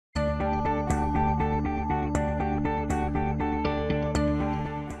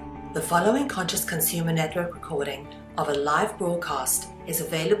The following Conscious Consumer Network recording of a live broadcast is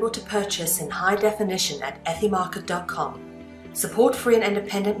available to purchase in high definition at ethymarket.com. Support free and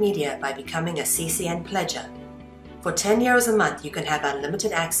independent media by becoming a CCN pledger. For €10 a month, you can have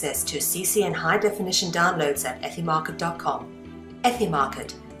unlimited access to CCN high definition downloads at ethymarket.com.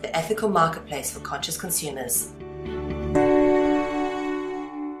 Ethymarket, the ethical marketplace for conscious consumers.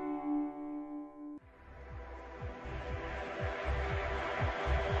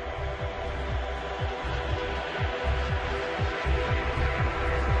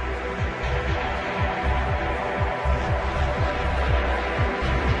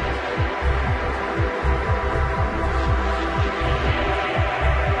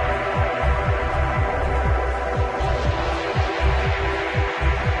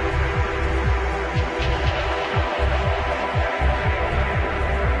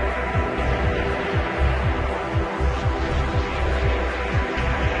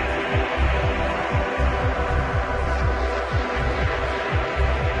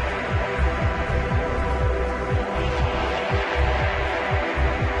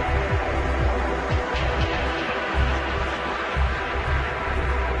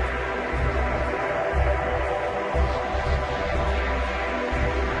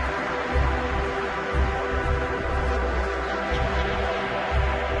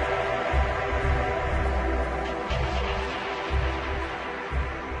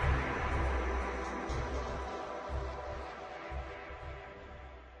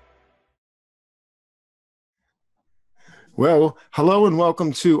 Well, hello and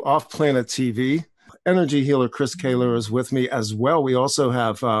welcome to OffPlanet TV. Energy healer Chris Kehler is with me as well. We also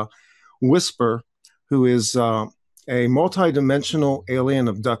have Whisper, who is a multidimensional alien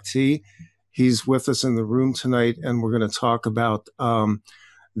abductee. He's with us in the room tonight, and we're going to talk about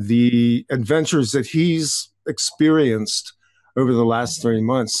the adventures that he's experienced over the last 3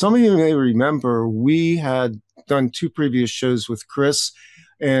 months. Some of you may remember we had done 2 previous shows with Chris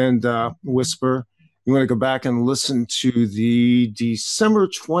and Whisper. You want to go back and listen to the December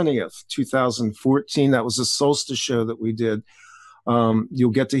 20th, 2014. That was a solstice show that we did. You'll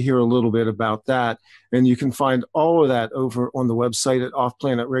get to hear a little bit about that. And you can find all of that over on the website at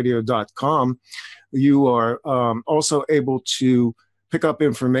offplanetradio.com. You are also able to pick up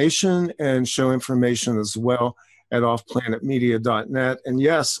information and show information as well at offplanetmedia.net. And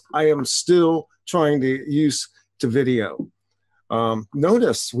yes, I am still trying to use to video.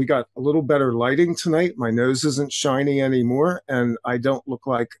 Notice we got a little better lighting tonight. My nose isn't shiny anymore, and I don't look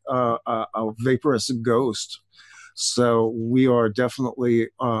like a vaporous ghost. So we are definitely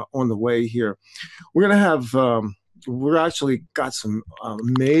on the way here. We're going to have, we're actually got some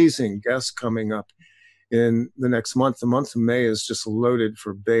amazing guests coming up in the next month. The month of May is just loaded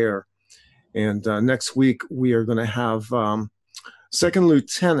for bear. And next week we are going to have Second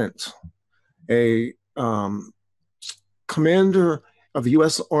Lieutenant, a Commander of the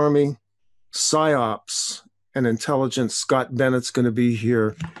U.S. Army, PSYOPs, and Intelligence. Scott Bennett's going to be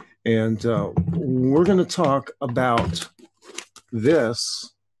here, and we're going to talk about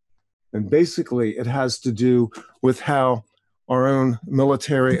this. And basically, it has to do with how our own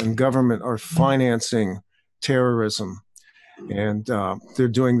military and government are financing terrorism. And they're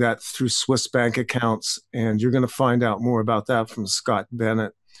doing that through Swiss bank accounts. And you're going to find out more about that from Scott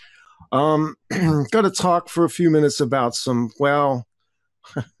Bennett. Got to talk for a few minutes about some, well,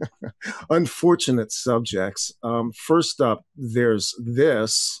 unfortunate subjects. First up, there's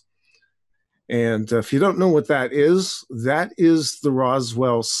this. And if you don't know what that is the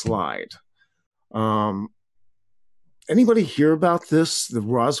Roswell slide. Anybody hear about this, the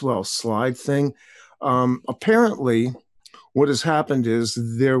Roswell slide thing? Apparently, what has happened is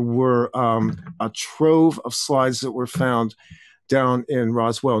there were a trove of slides that were found down in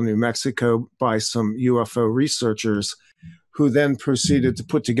Roswell, New Mexico by some UFO researchers who then proceeded to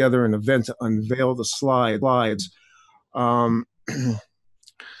put together an event to unveil the slides. The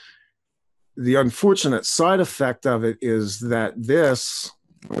unfortunate side effect of it is that this,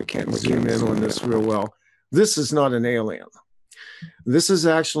 we can't zoom in on this real well, this is not an alien. This is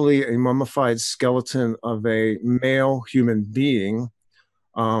actually a mummified skeleton of a male human being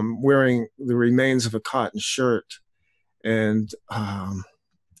wearing the remains of a cotton shirt. And on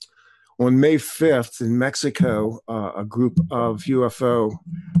May 5th in Mexico, a group of UFO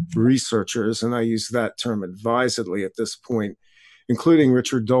researchers, and I use that term advisedly at this point, including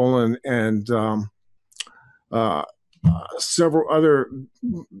Richard Dolan and several other,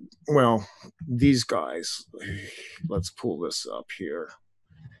 well, these guys. Let's pull this up here.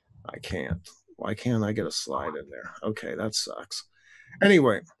 I can't. Why can't I get a slide in there? Okay, that sucks.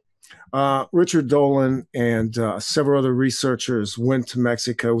 Anyway, Richard Dolan and several other researchers went to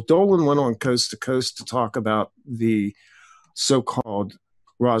Mexico. Dolan went on coast to coast to talk about the so-called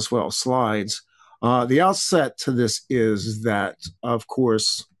Roswell slides. The outset to this is that, of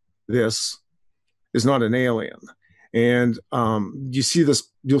course, this is not an alien. And you see this,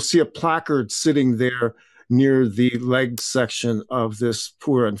 you'll see a placard sitting there near the leg section of this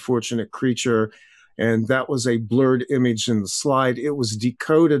poor, unfortunate creature. And that was a blurred image in the slide. It was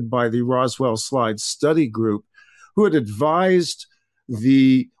decoded by the Roswell Slide Study Group, who had advised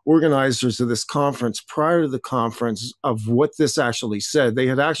the organizers of this conference prior to the conference of what this actually said. They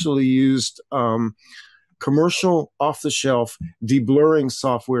had actually used commercial off-the-shelf deblurring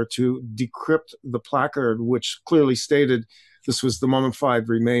software to decrypt the placard, which clearly stated this was the mummified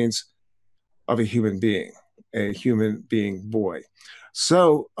remains of a human being boy.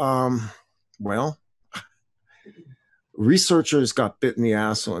 So, well, researchers got bit in the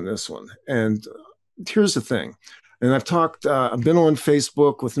ass on this one. And here's the thing. And I've been on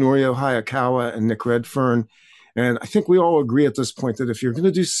Facebook with Norio Hayakawa and Nick Redfern. And I think we all agree at this point that if you're going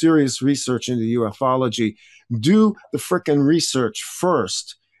to do serious research into ufology, do the frickin' research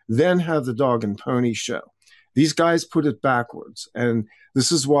first, then have the dog and pony show. These guys put it backwards. And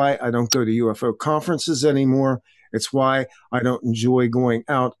this is why I don't go to UFO conferences anymore. It's why I don't enjoy going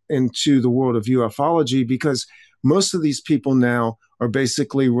out into the world of ufology, because most of these people now are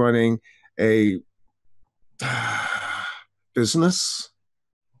basically running a business.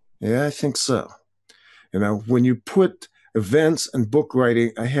 Yeah, I think so. You know, when you put events and book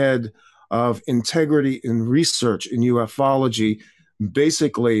writing ahead of integrity in research in ufology,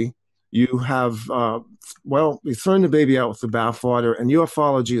 basically you have, you're throwing the baby out with the bathwater, and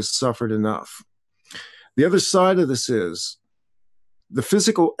ufology has suffered enough. The other side of this is the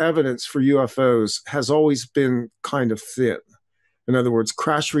physical evidence for UFOs has always been kind of thin. In other words,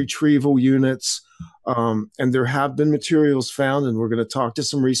 crash retrieval units, and there have been materials found, and we're going to talk to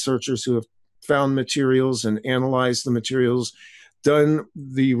some researchers who have found materials and analyzed the materials, done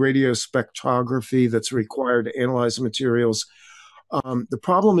the radio spectrography that's required to analyze the materials. The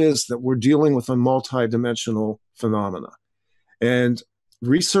problem is that we're dealing with a multidimensional phenomena. And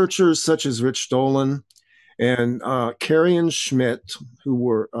researchers such as Rich Dolan and Carrie and Schmidt, who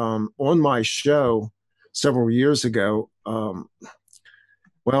were on my show several years ago,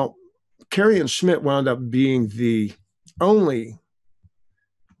 Carrie and Schmidt wound up being the only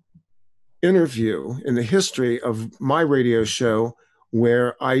interview in the history of my radio show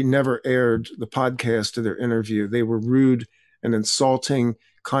where I never aired the podcast of their interview. They were rude and insulting,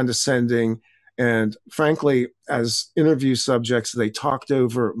 condescending, and frankly, as interview subjects, they talked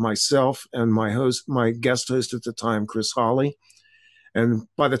over myself and my guest host at the time, Chris Hawley. And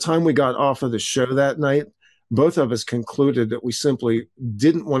by the time we got off of the show that night, both of us concluded that we simply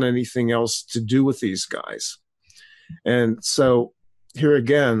didn't want anything else to do with these guys. And so here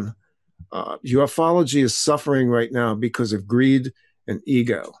again, ufology is suffering right now because of greed and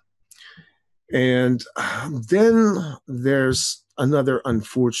ego. And then there's another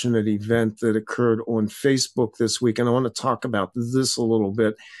unfortunate event that occurred on Facebook this week, and I want to talk about this a little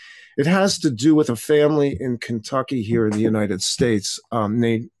bit. It has to do with a family in Kentucky here in the United States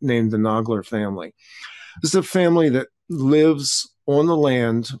named the Nogler family. This is a family that lives on the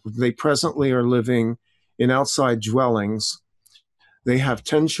land. They presently are living in outside dwellings. They have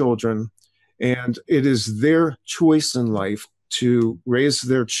 10 children, and it is their choice in life to raise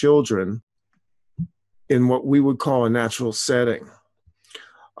their children in what we would call a natural setting.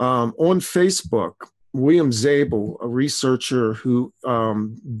 On Facebook, William Zabel, a researcher who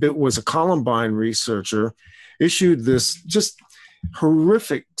was a Columbine researcher, issued this just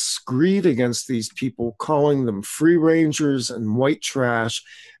horrific screed against these people, calling them free rangers and white trash,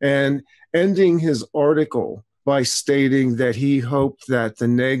 and ending his article by stating that he hoped that the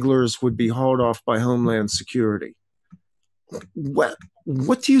Naglers would be hauled off by Homeland Security. What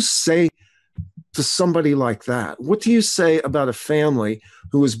do you say to somebody like that? What do you say about a family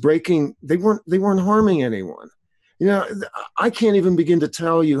who was breaking? They weren't harming anyone. You know, I can't even begin to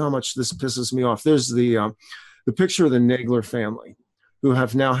tell you how much this pisses me off. There's the picture of the Nagler family, who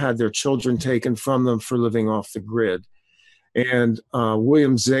have now had their children taken from them for living off the grid. And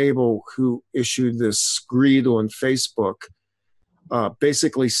William Zabel, who issued this screed on Facebook,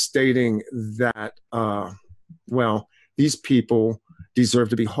 basically stating that, these people deserve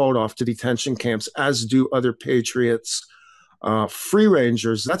to be hauled off to detention camps, as do other patriots. Free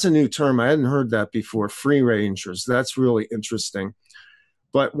rangers, that's a new term. I hadn't heard that before. Free rangers, that's really interesting.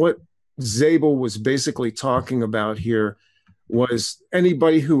 But what Zabel was basically talking about here was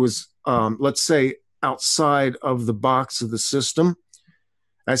anybody who was, let's say, outside of the box of the system,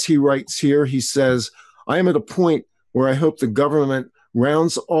 As he writes here, he says, I am at a point where I hope the government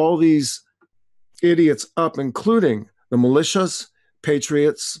rounds all these idiots up, including the militias,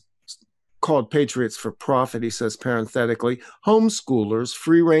 patriots, called patriots for profit, he says parenthetically, homeschoolers,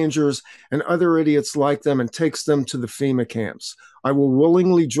 free rangers, and other idiots like them, and takes them to the FEMA camps. I will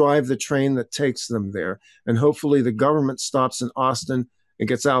willingly drive the train that takes them there, and hopefully the government stops in Austin and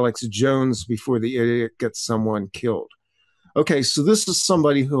gets Alex Jones before the idiot gets someone killed. Okay, so this is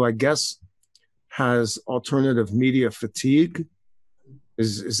somebody who I guess has alternative media fatigue.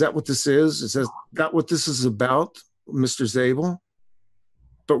 Is that what this is? Is that what this is about, Mr. Zabel?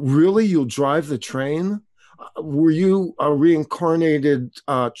 But really, you'll drive the train? Were you a reincarnated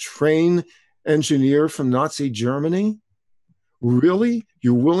train engineer from Nazi Germany? Really?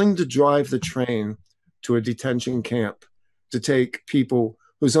 You're willing to drive the train to a detention camp to take people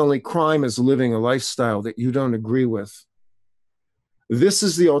whose only crime is living a lifestyle that you don't agree with? This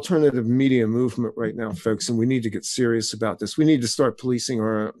is the alternative media movement right now, folks, and we need to get serious about this. We need to start policing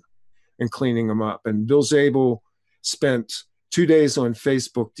our own and cleaning them up. And Bill Zabel spent 2 days on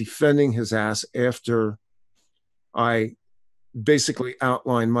Facebook defending his ass after I basically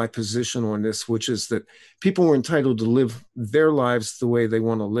outlined my position on this, which is that people are entitled to live their lives the way they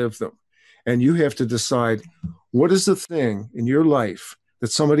want to live them. And you have to decide, what is the thing in your life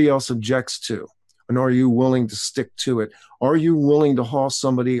that somebody else objects to? And are you willing to stick to it? Are you willing to haul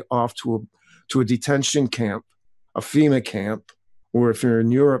somebody off to a detention camp, a FEMA camp, or if you're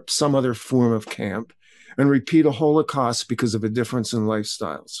in Europe, some other form of camp, and repeat a Holocaust because of a difference in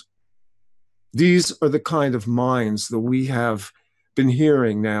lifestyles? These are the kind of minds that we have been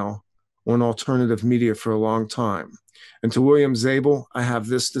hearing now on alternative media for a long time. And to William Zabel, I have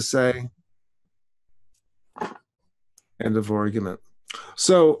this to say. End of argument.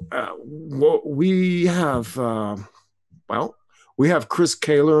 So we have, we have Chris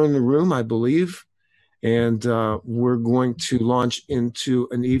Kehler in the room, I believe, and we're going to launch into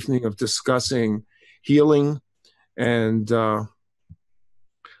an evening of discussing healing and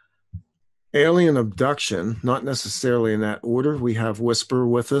alien abduction, not necessarily in that order. We have Whisper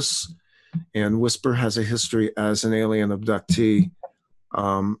with us, and Whisper has a history as an alien abductee.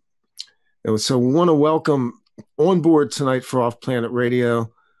 And so we want to welcome on board tonight for OffPlanet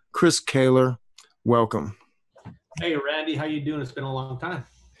Radio, Chris Kehler. Welcome. Hey, Randy, how you doing? It's been a long time.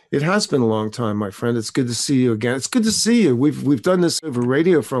 It has been a long time, my friend. It's good to see you again. It's good to see you. We've done this over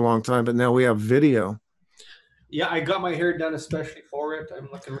radio for a long time, but now we have video. Yeah, I got my hair done especially for it. I'm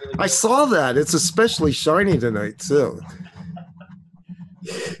looking really good. I saw that. It's especially shiny tonight, too.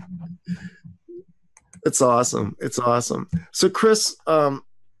 It's awesome. It's awesome. So, Chris,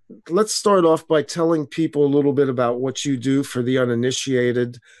 let's start off by telling people a little bit about what you do for the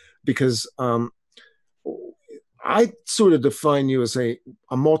uninitiated, because I sort of define you as a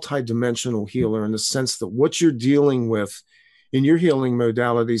multidimensional healer in the sense that what you're dealing with in your healing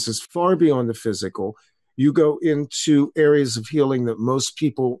modalities is far beyond the physical. You go into areas of healing that most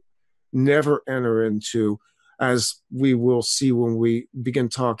people never enter into, as we will see when we begin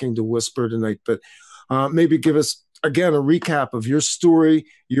talking to Whisper tonight. But maybe give us, again, a recap of your story,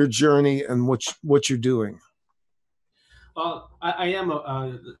 your journey, and what you're doing. I am,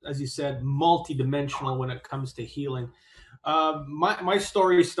 as you said, multidimensional when it comes to healing. My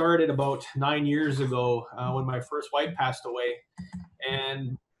story started about 9 years ago when my first wife passed away.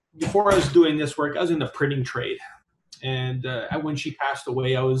 And before I was doing this work, I was in the printing trade. And when she passed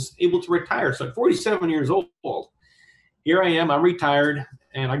away, I was able to retire. So at 47 years old, here I am, I'm retired,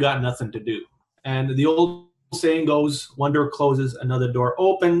 and I got nothing to do. And the old saying goes, one door closes, another door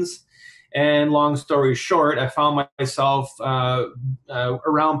opens. And long story short, I found myself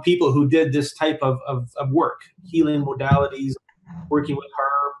around people who did this type of work, healing modalities, working with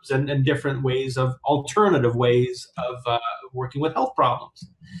herbs and different ways of alternative ways of working with health problems.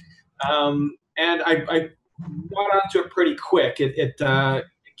 And I got onto it pretty quick. It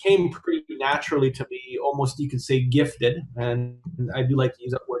came pretty naturally to me, almost you could say gifted. And I do like to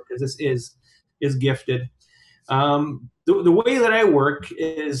use that word because this is gifted. The way that I work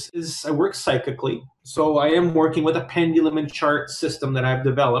is I work psychically. So I am working with a pendulum and chart system that I've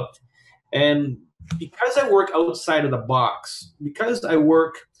developed. And because I work outside of the box, because I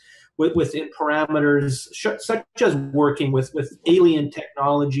work within parameters such as working with alien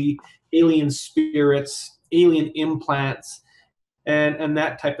technology, alien spirits, alien implants, and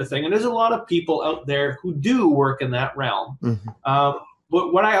that type of thing. And there's a lot of people out there who do work in that realm. Mm-hmm.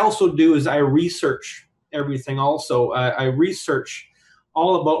 But what I also do is I research everything also. I research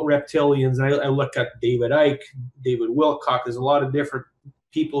all about reptilians. I look at David Icke, David Wilcock. There's a lot of different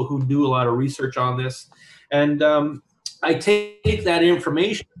people who do a lot of research on this. And I take that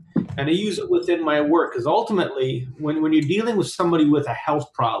information and I use it within my work, because ultimately, when you're dealing with somebody with a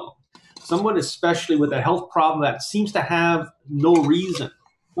health problem, someone especially with a health problem that seems to have no reason,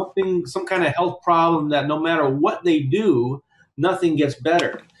 some kind of health problem that no matter what they do, nothing gets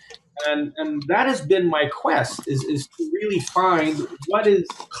better. And that has been my quest, is to really find what is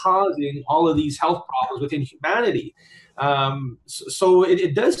causing all of these health problems within humanity. So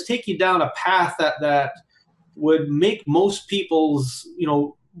it does take you down a path that would make most people's,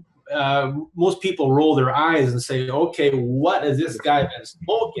 most people roll their eyes and say, okay, what has this guy been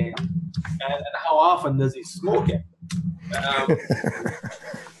smoking, and how often does he smoke it?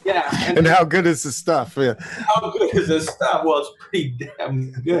 Yeah. And how good is the stuff? Yeah. How good is this stuff? Well, it's pretty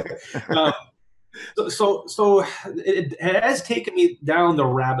damn good. So it has taken me down the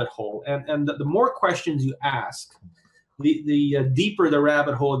rabbit hole, and the more questions you ask, the deeper the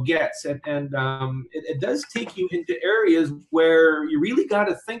rabbit hole gets, and it does take you into areas where you really got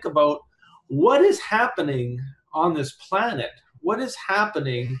to think about what is happening on this planet, what is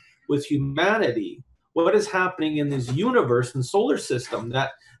happening with humanity, what is happening in this universe and solar system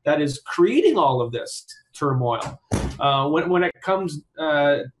that is creating all of this turmoil. When it comes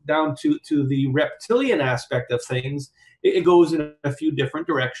down to the reptilian aspect of things, it goes in a few different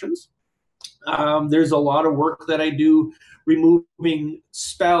directions. There's a lot of work that I do removing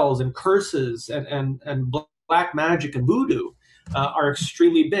spells and curses, and black magic and voodoo are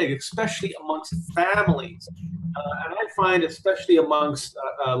extremely big, especially amongst families. And I find, especially amongst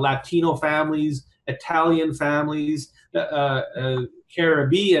Latino families, Italian families,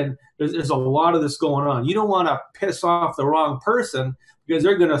 Caribbean, there's a lot of this going on. You don't want to piss off the wrong person, because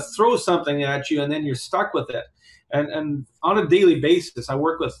they're going to throw something at you and then you're stuck with it. And on a daily basis, I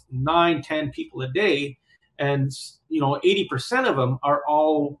work with 9-10 people a day, and 80% of them are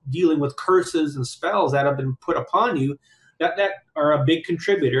all dealing with curses and spells that have been put upon you that are a big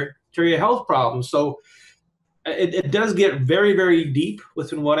contributor to your health problems. So it does get very, very deep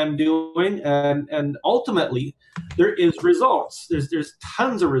within what I'm doing, and ultimately there is results. There's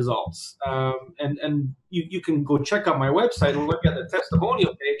tons of results, and you can go check out my website and look at the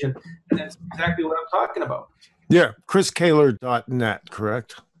testimonial page, and that's exactly what I'm talking about. Yeah, chriskehler.net,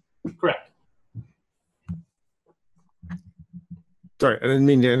 correct? Correct. Sorry, I didn't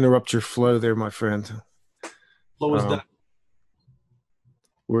mean to interrupt your flow there, my friend. Flow is done.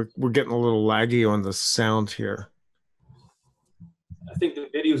 We're getting a little laggy on the sound here. I think the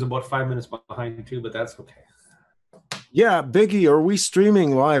video is about 5 minutes behind too, but that's okay. Yeah, Biggie, are we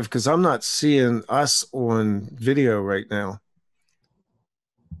streaming live? Because I'm not seeing us on video right now.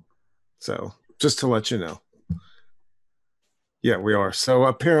 So just to let you know. Yeah, we are. So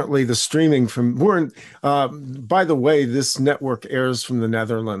apparently the streaming by the way, this network airs from the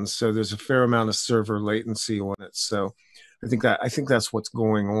Netherlands, so there's a fair amount of server latency on it. So I think that's what's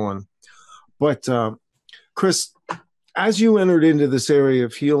going on. But Chris, as you entered into this area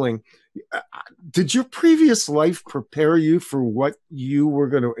of healing, did your previous life prepare you for what you were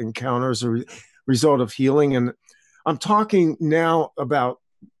going to encounter as a result of healing? And I'm talking now about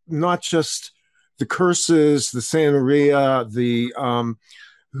not just the curses, the Santeria, the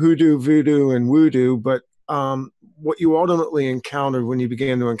hoodoo, voodoo, and voodoo, but what you ultimately encountered when you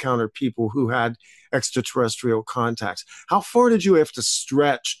began to encounter people who had extraterrestrial contacts. How far did you have to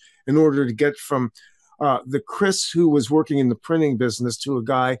stretch in order to get from the Chris who was working in the printing business to a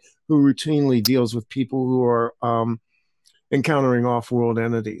guy who routinely deals with people who are encountering off-world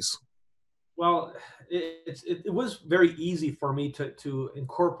entities? Well, it was very easy for me to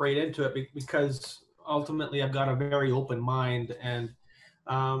incorporate into it, because ultimately I've got a very open mind, and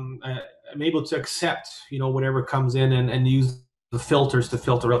I'm able to accept, whatever comes in, and use the filters to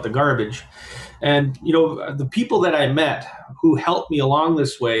filter out the garbage. And, the people that I met who helped me along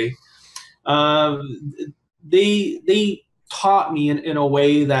this way, they taught me in a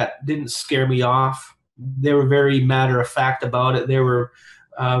way that didn't scare me off. They were very matter of fact about it. They were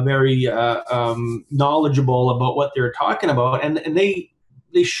very knowledgeable about what they were talking about, and they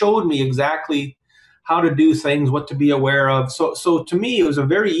showed me exactly how to do things, what to be aware of. So to me, it was a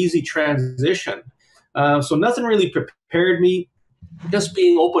very easy transition. So nothing really prepared me. Just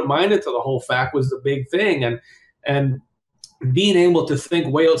being open-minded to the whole fact was the big thing, and being able to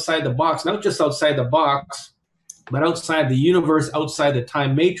think way outside the box, not just outside the box, but outside the universe, outside the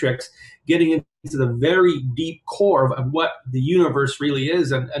time matrix, getting into the very deep core of what the universe really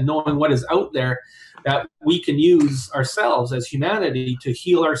is, and knowing what is out there that we can use ourselves as humanity to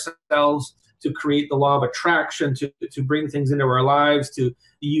heal ourselves, to create the law of attraction, to bring things into our lives, to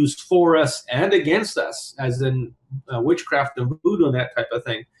use for us and against us, as in witchcraft and voodoo and that type of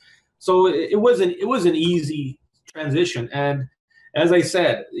thing. So it was an easy transition. And as I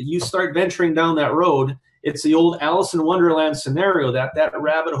said, you start venturing down that road, it's the old Alice in Wonderland scenario that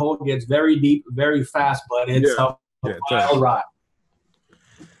rabbit hole gets very deep, very fast, but it's a wild ride.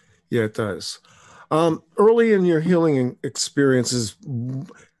 Yeah, it does. Early in your healing experiences,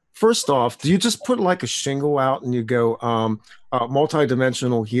 first off, do you just put like a shingle out and you go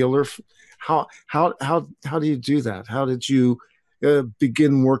multi-dimensional healer? How do you do that? How did you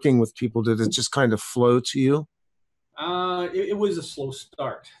begin working with people? Did it just kind of flow to you? It was a slow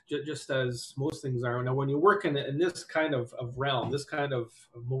start, just as most things are. Now, when you work in this kind of realm, this kind of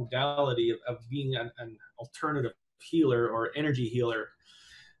modality of being an alternative healer or energy healer,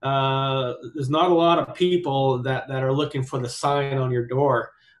 there's not a lot of people that are looking for the sign on your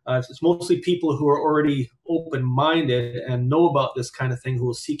door. It's mostly people who are already open-minded and know about this kind of thing who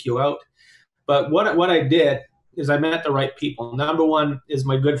will seek you out. But what I did is I met the right people. Number one is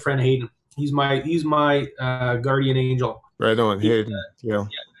my good friend Hayden. He's my guardian angel. Right on, Hayden. Yeah.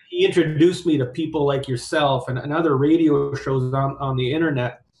 He introduced me to people like yourself and other radio shows on the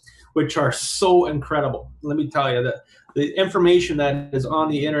internet, which are so incredible. Let me tell you that the information that is on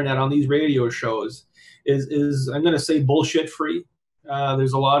the internet on these radio shows is I'm going to say bullshit free.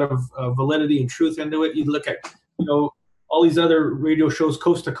 There's a lot of validity and truth into it. You look at, all these other radio shows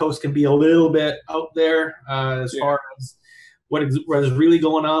coast to coast can be a little bit out there as far as what is really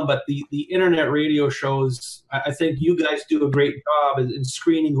going on. But the internet radio shows, I think you guys do a great job in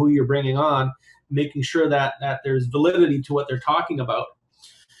screening who you're bringing on, making sure that there's validity to what they're talking about.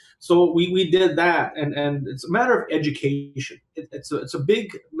 So we did that, and it's a matter of education. It's a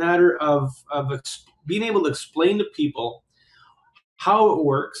big matter of being able to explain to people how it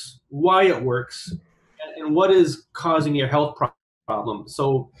works, why it works, and what is causing your health problem.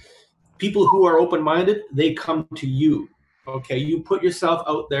 So people who are open-minded, they come to you. Okay, you put yourself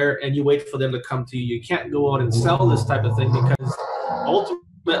out there and you wait for them to come to you. You can't go out and sell this type of thing, because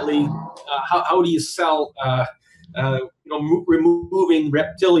ultimately, how do you sell removing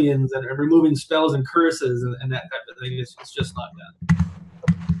reptilians and removing spells and curses and that type of thing? It's just not that.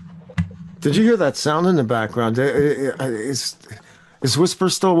 Did you hear that sound in the background? Is Whisper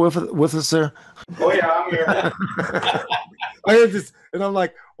still with us there? Oh yeah, I'm here. I heard this, and I'm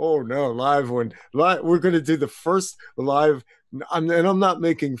like, oh no, live. We're going to do the first live. I'm not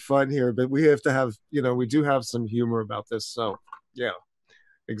making fun here, but we have to have, we do have some humor about this. So yeah,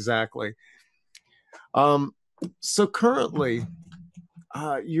 exactly. So currently,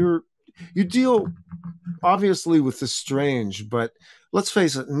 you deal obviously with the strange, but let's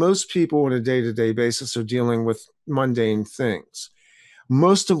face it, most people on a day-to-day basis are dealing with mundane things,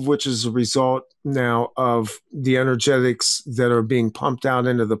 most of which is a result now of the energetics that are being pumped out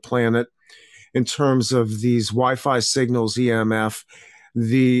into the planet in terms of these Wi-Fi signals, EMF,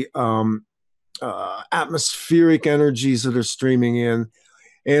 the atmospheric energies that are streaming in,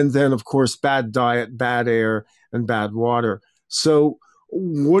 and then, of course, bad diet, bad air, and bad water. So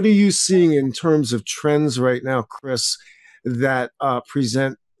what are you seeing in terms of trends right now, Chris, that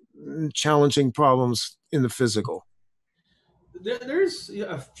present challenging problems in the physical? There's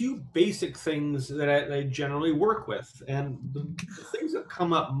a few basic things that I generally work with, and the things that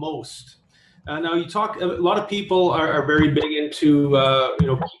come up most. Now, a lot of people are very big into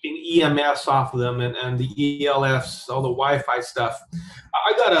keeping EMFs off of them and the ELFs, all the Wi-Fi stuff.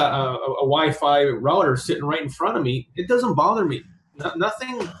 I got a Wi-Fi router sitting right in front of me. It doesn't bother me.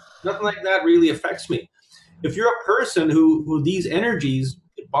 Nothing like that really affects me. If you're a person who these energies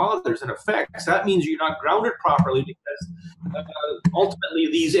bothers and affects, that means you're not grounded properly, because ultimately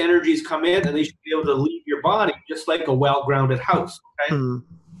these energies come in and they should be able to leave your body just like a well-grounded house. Okay.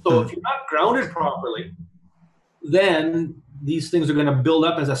 So if you're not grounded properly, then these things are going to build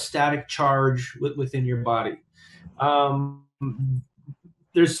up as a static charge within your body.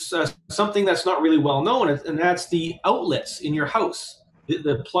 There's something that's not really well known, and that's the outlets in your house,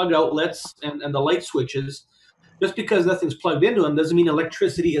 the plug outlets and the light switches. Just because nothing's plugged into them doesn't mean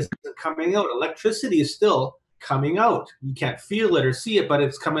electricity isn't coming out. Electricity is still coming out. You can't feel it or see it, but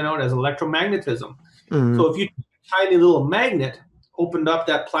it's coming out as electromagnetism. So if you take a tiny little magnet, opened up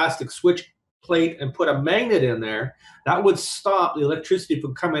that plastic switch plate and put a magnet in there, that would stop the electricity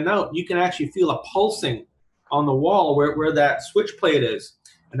from coming out. You can actually feel a pulsing on the wall where that switch plate is,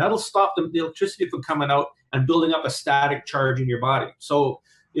 and that'll stop the electricity from coming out and building up a static charge in your body. So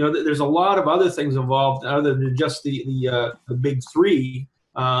there's a lot of other things involved other than just the big three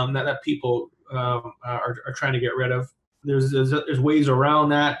that people are trying to get rid of. There's ways around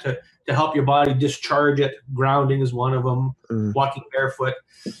that to help your body discharge it. Grounding is one of them. Walking barefoot.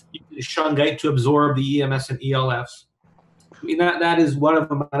 You can shungite to absorb the EMS and ELFs. I mean, that is one of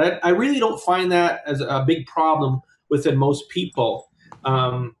them. I really don't find that as a big problem within most people.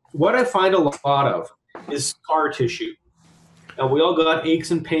 What I find a lot of is scar tissue. Now, we all got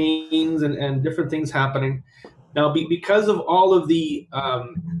aches and pains and different things happening. Now, because of all of the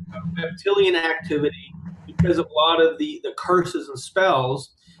reptilian activity, because of a lot of the curses and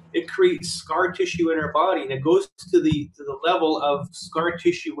spells, it creates scar tissue in our body, and it goes to the level of scar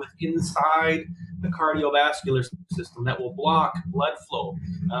tissue with inside the cardiovascular system that will block blood flow.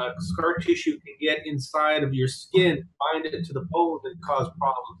 Scar tissue can get inside of your skin, bind it to the bone, and cause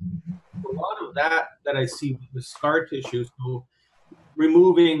problems. A lot of that I see with scar tissue. So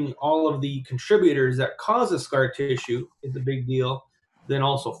removing all of the contributors that cause the scar tissue is a big deal. Then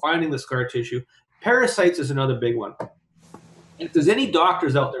also finding the scar tissue. Parasites is another big one. If there's any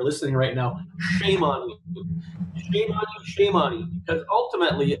doctors out there listening right now, shame on you. Shame on you, shame on you. Because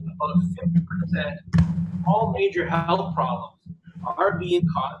ultimately, about 50% of all major health problems are being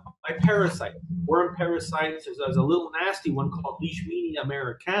caused by parasites. Worm parasites, there's a little nasty one called Leishmania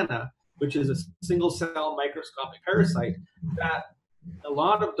americana, which is a single cell microscopic parasite that a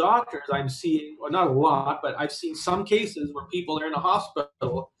lot of doctors I'm seeing, or not a lot, but I've seen some cases where people are in a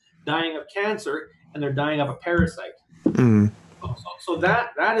hospital dying of cancer and they're dying of a parasite. Mm. So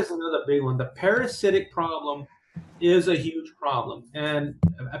that is another big one. The parasitic problem is a huge problem. And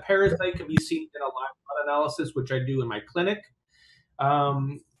a parasite can be seen in a live blood analysis, which I do in my clinic.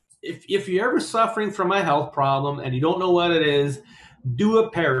 If you're ever suffering from a health problem and you don't know what it is, do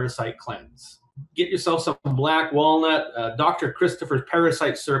a parasite cleanse. Get yourself some black walnut. Dr. Christopher's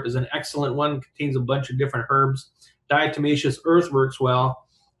parasite syrup is an excellent one. It contains a bunch of different herbs. Diatomaceous earth works well.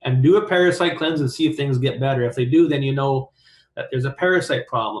 And do a parasite cleanse and see if things get better. If they do, then you know that there's a parasite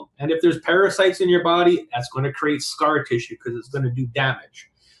problem. And if there's parasites in your body, that's going to create scar tissue because it's going to do damage.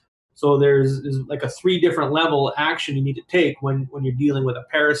 So there's like a 3 different level action you need to take when you're dealing with a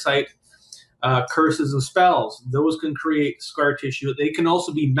parasite. Curses and spells, those can create scar tissue. They can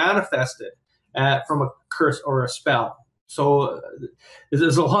also be manifested from a curse or a spell. So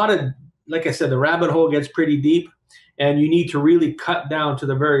there's a lot of, like I said, the rabbit hole gets pretty deep, and you need to really cut down to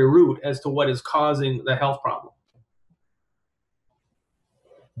the very root as to what is causing the health problem.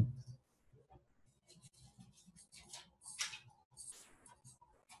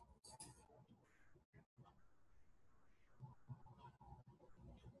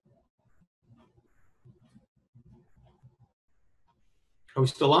 Are we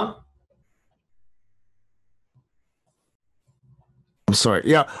still on? I'm sorry.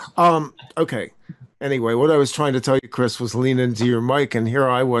 Yeah. Okay. Anyway, what I was trying to tell you, Chris, was lean into your mic, and here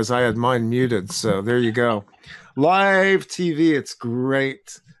I was. I had mine muted. So there you go. Live TV. It's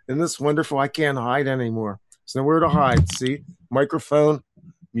great. Isn't this wonderful? I can't hide anymore. There's nowhere to hide. See? Microphone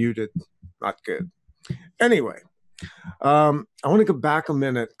muted. Not good. Anyway, I want to go back a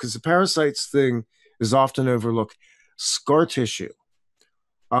minute because the parasites thing is often overlooked. Scar tissue.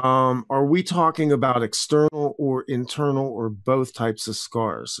 Are we talking about external or internal or both types of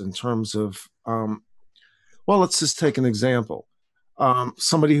scars in terms of, well, let's just take an example.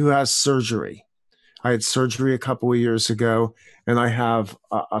 Somebody who has surgery. I had surgery a couple of years ago, and I have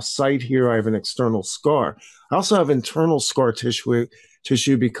a site here. I have an external scar. I also have internal scar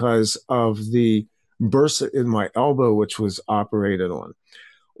tissue because of the bursa in my elbow, which was operated on.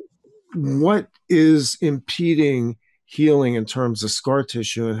 What is impeding healing in terms of scar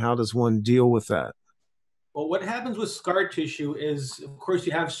tissue, and how does one deal with that? Well, what happens with scar tissue is, of course,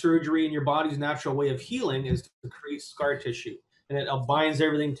 you have surgery, and your body's natural way of healing is to create scar tissue, and it binds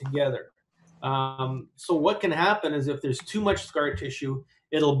everything together. So what can happen is if there's too much scar tissue,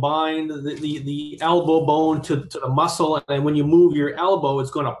 it'll bind the elbow bone to the muscle, and when you move your elbow,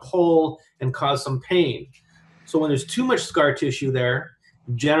 it's going to pull and cause some pain. So when there's too much scar tissue there,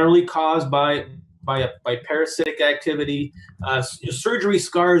 generally caused by parasitic activity. Surgery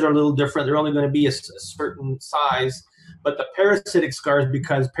scars are a little different. They're only going to be a certain size, but the parasitic scars,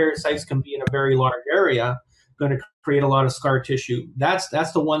 because parasites can be in a very large area, going to create a lot of scar tissue. That's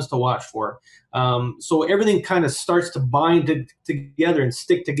the ones to watch for. So everything kind of starts to bind together and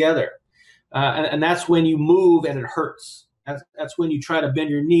stick together, and that's when you move and it hurts. That's when you try to bend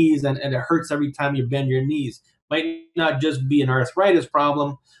your knees and it hurts every time you bend your knees. Might not just be an arthritis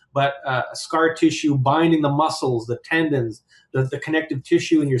problem, but scar tissue binding the muscles, the tendons, the connective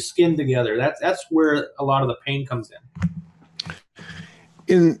tissue in your skin together. That's where a lot of the pain comes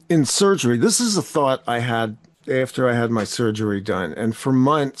in. In surgery, this is a thought I had after I had my surgery done. And for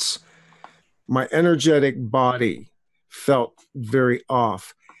months, my energetic body felt very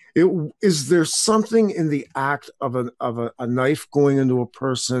off. Is there something in the act of a knife going into a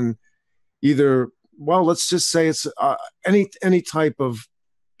person, either well, let's just say it's any type of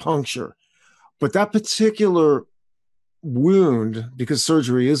puncture. But that particular wound, because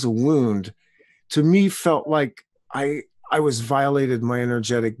surgery is a wound, to me felt like I was violated my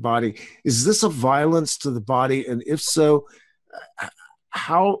energetic body. Is this a violence to the body? And if so,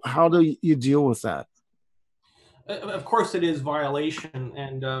 how do you deal with that? Of course, it is violation,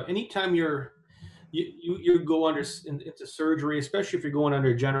 and anytime you go into surgery, especially if you're going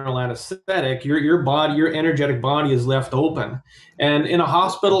under general anesthetic, your body, your energetic body is left open. And in a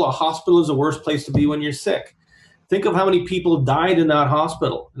hospital is the worst place to be when you're sick. Think of how many people died in that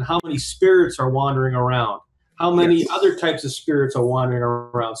hospital and how many spirits are wandering around. How many other types of spirits are wandering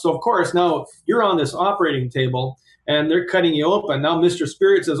around. So, of course, now you're on this operating table and they're cutting you open. Now Mr.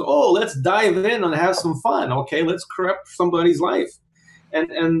 Spirit says, oh, let's dive in and have some fun. Okay, let's corrupt somebody's life.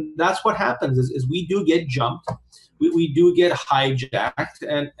 And that's what happens is we do get jumped. We do get hijacked,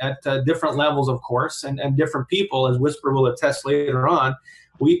 and at different levels, of course, and different people, as Whisper will attest later on.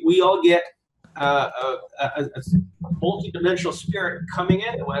 We all get a multi-dimensional spirit coming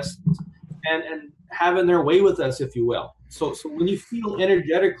into us and having their way with us, if you will. So when you feel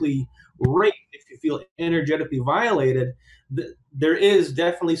energetically raped, if you feel energetically violated, there is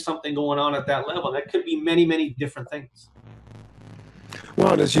definitely something going on at that level. That could be many, many different things.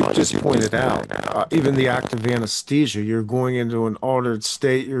 Well, as you just pointed out, even the act of anesthesia, you're going into an altered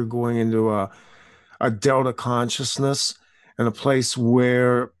state, you're going into a delta consciousness, and a place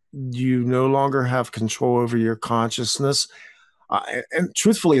where you no longer have control over your consciousness. And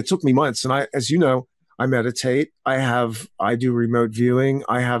truthfully, it took me months. And as you know, I meditate. I do remote viewing.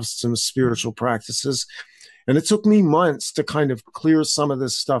 I have some spiritual practices, and it took me months to kind of clear some of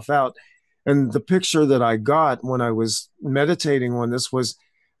this stuff out. And the picture that I got when I was meditating on this was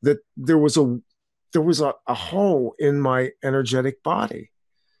that there was a hole in my energetic body.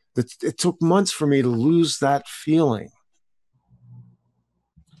 That it took months for me to lose that feeling.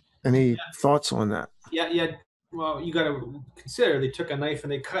 Any thoughts on that? Yeah. Well, you got to consider they took a knife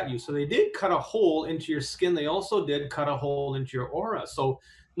and they cut you. So they did cut a hole into your skin. They also did cut a hole into your aura. So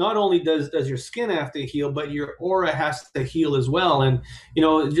not only does your skin have to heal, but your aura has to heal as well. And,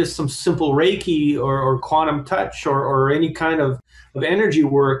 just some simple Reiki or quantum touch or any kind of energy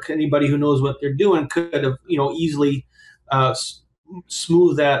work, anybody who knows what they're doing could have, easily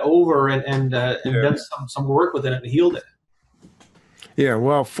smoothed that over and done some work with it and healed it. Yeah,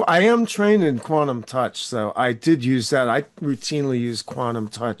 well, I am trained in quantum touch, so I did use that. I routinely use quantum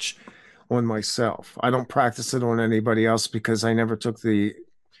touch on myself. I don't practice it on anybody else because I never took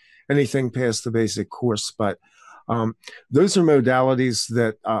anything past the basic course. But those are modalities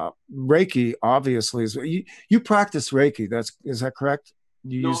that Reiki obviously is. You practice Reiki. Is that correct?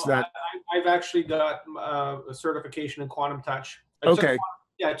 You use that? I've actually got a certification in quantum touch.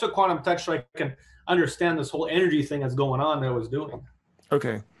 I took quantum touch so I can understand this whole energy thing that's going on that I was doing.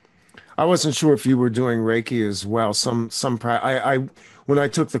 Okay. I wasn't sure if you were doing Reiki as well. When I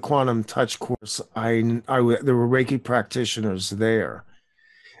took the quantum touch course, there were Reiki practitioners there,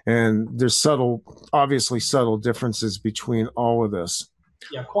 and there's obviously subtle differences between all of this.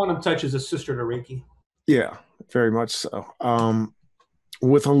 Yeah, quantum touch is a sister to Reiki. Yeah, very much so.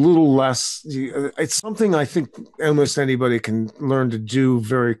 With a little less, it's something I think almost anybody can learn to do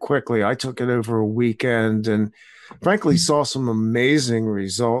very quickly. I took it over a weekend and frankly saw some amazing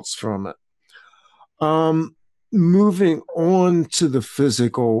results from it. Moving on to the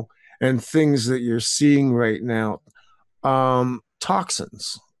physical and things that you're seeing right now,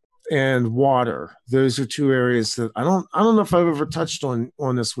 toxins and water. Those are two areas that I don't know if I've ever touched on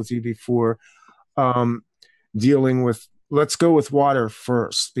this with you before. Dealing with, let's go with water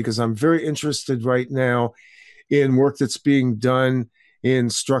first, because I'm very interested right now in work that's being done in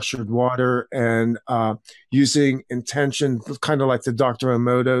structured water and using intention, kind of like the Dr.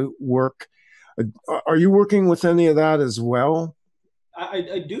 Emoto work. Are you working with any of that as well?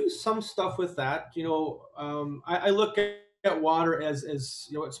 I do some stuff with that. I look at water as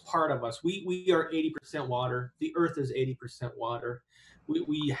it's part of us. We are 80% water. The earth is 80% water.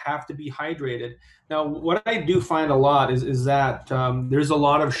 We have to be hydrated. Now, what I do find a lot is that there's a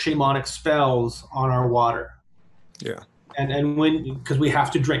lot of shamanic spells on our water. Yeah. And because we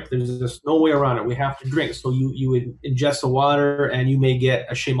have to drink, there's just no way around it. We have to drink. So you would ingest the water, and you may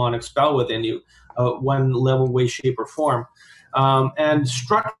get a shamanic spell within you, one level, way, shape, or form. And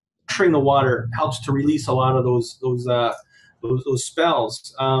structuring the water helps to release a lot of those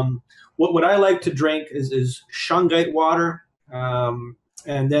spells. What I like to drink is shungite water.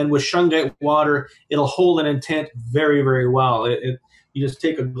 And then with shungite water, it'll hold an intent very, very well. You just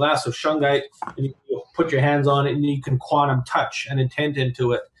take a glass of shungite and you put your hands on it, and you can quantum touch an intent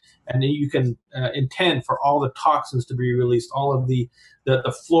into it. and you can intend for all the toxins to be released, all of the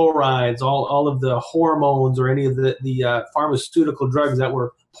fluorides, all of the hormones, or any of the pharmaceutical drugs that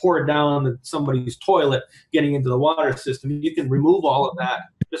were poured down somebody's toilet getting into the water system. You can remove all of that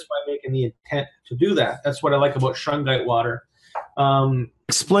just by making the intent to do that. That's what I like about shungite water.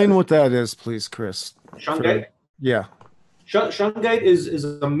 Explain what that is, please, Chris. Shungite? Yeah. Shungite is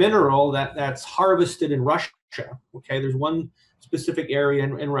a mineral that's harvested in Russia. Okay, there's one specific area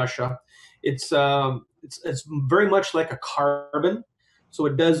in Russia. It's very much like a carbon, so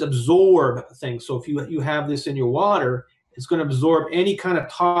it does absorb things. So if you have this in your water, it's going to absorb any kind of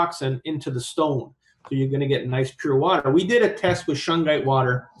toxin into the stone. So you're going to get nice pure water. We did a test with shungite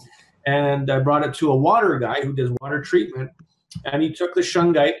water, and I brought it to a water guy who does water treatment, and he took the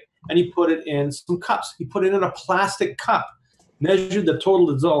shungite and he put it in some cups. He put it in a plastic cup, measured the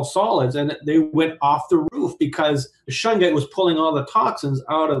total dissolved solids, and they went off the roof because the shungite was pulling all the toxins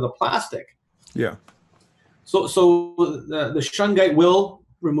out of the plastic. Yeah. So the shungite will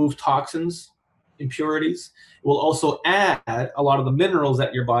remove toxins, impurities. It will also add a lot of the minerals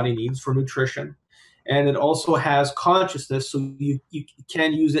that your body needs for nutrition. And it also has consciousness, so you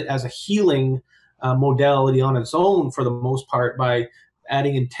can use it as a healing modality on its own for the most part by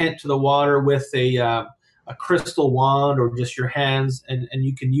adding intent to the water with a crystal wand or just your hands, and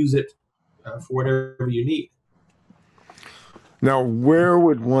you can use it for whatever you need. Now, where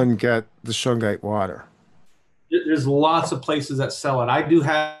would one get the shungite water? There's lots of places that sell it. I do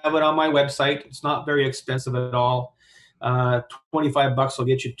have it on my website. It's not very expensive at all. $25 will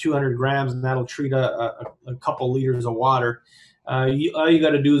get you 200 grams, and that'll treat a couple liters of water. All you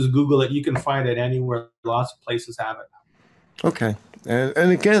got to do is Google it. You can find it anywhere. Lots of places have it. Okay.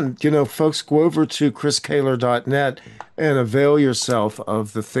 And again, folks, go over to chriskehler.net and avail yourself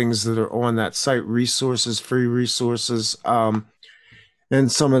of the things that are on that site, resources, free resources, and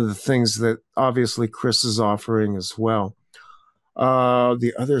some of the things that obviously Chris is offering as well.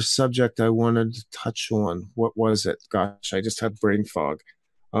 The other subject I wanted to touch on, what was it? Gosh, I just had brain fog.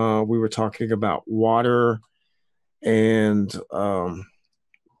 We were talking about water, and do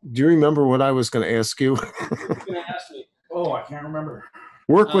you remember what I was going to ask you? Oh, I can't remember.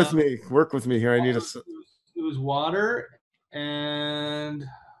 Work with me. Work with me here. I need a. It was water and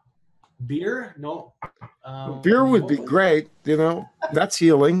beer. No. Beer would be great. That's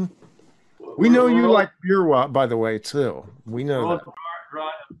healing. We know you like beer, by the way, too. We know that.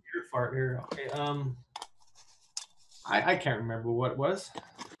 Beer fart here. Okay. I can't remember what it was.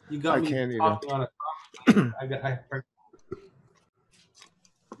 You got me talking on it.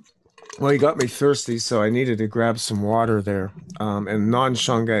 Well, you got me thirsty, so I needed to grab some water there, and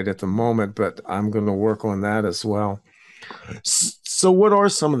non-shungite at the moment, but I'm going to work on that as well. So what are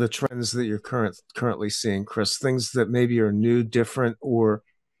some of the trends that you're currently seeing, Chris? Things that maybe are new, different, or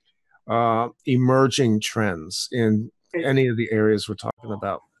emerging trends in any of the areas we're talking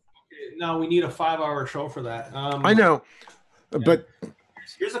about? Now, we need a 5-hour show for that. I know, but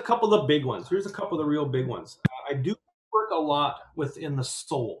here's a couple of the big ones. Here's a couple of the real big ones. I do work a lot within the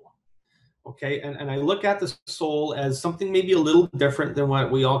soul. Okay, and I look at the soul as something maybe a little different than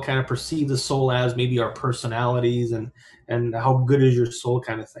what we all kind of perceive the soul as, maybe our personalities and how good is your soul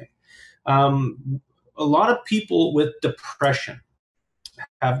kind of thing. A lot of people with depression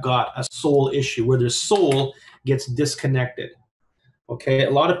have got a soul issue where their soul gets disconnected. Okay, a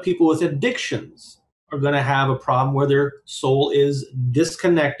lot of people with addictions are going to have a problem where their soul is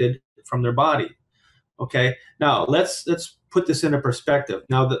disconnected from their body. Okay, now let's put this into perspective.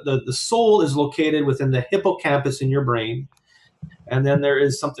 Now, the soul is located within the hippocampus in your brain, and then there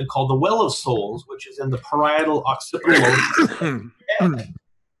is something called the well of souls, which is in the parietal occipital lobe.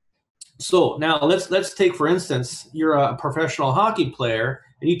 So now let's take, for instance, you're a professional hockey player,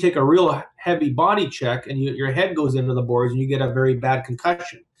 and you take a real heavy body check, and your head goes into the boards, and you get a very bad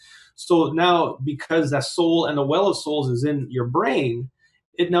concussion. So now, because that soul and the well of souls is in your brain,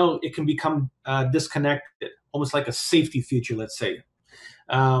 it can become disconnected, almost like a safety feature, let's say.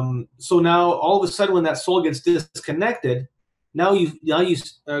 So now all of a sudden when that soul gets disconnected, now you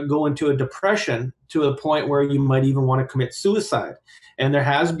go into a depression to a point where you might even want to commit suicide. And there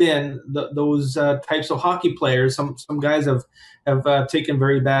has been those types of hockey players. Some guys have taken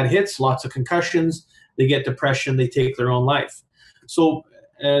very bad hits, lots of concussions. They get depression. They take their own life. So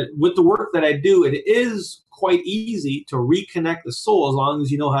with the work that I do, it is quite easy to reconnect the soul as long as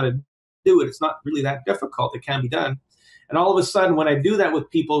you know how to do it. It's not really that difficult. It can be done. And all of a sudden, when I do that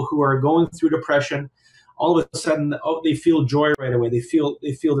with people who are going through depression, all of a sudden, they feel joy right away. They feel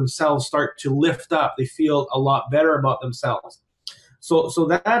themselves start to lift up. They feel a lot better about themselves. So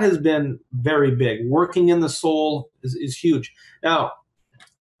that has been very big. Working in the soul is huge. Now,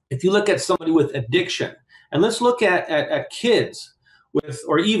 if you look at somebody with addiction, and let's look at kids with,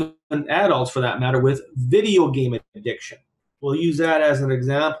 or even adults for that matter, with video game addiction. We'll use that as an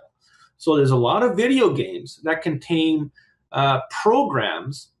example. So there's a lot of video games that contain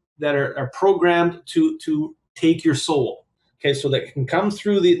programs that are programmed to take your soul. Okay, so that can come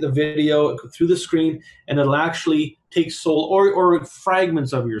through the video, through the screen, and it'll actually take soul or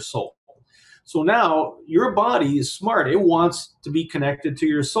fragments of your soul. So now your body is smart. It wants to be connected to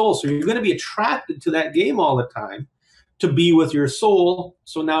your soul. So you're going to be attracted to that game all the time to be with your soul.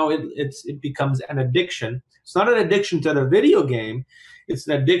 So now it becomes an addiction. It's not an addiction to the video game. It's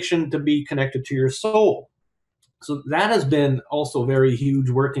an addiction to be connected to your soul. So that has been also very huge,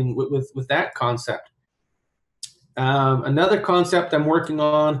 working with that concept. Another concept I'm working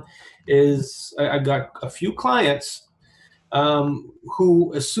on is I got a few clients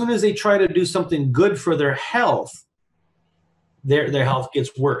who, as soon as they try to do something good for their health, their health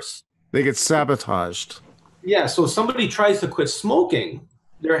gets worse. They get sabotaged. Yeah, so somebody tries to quit smoking,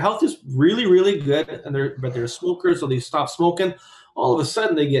 their health is really, really good, but they're smokers, so they stop smoking. All of a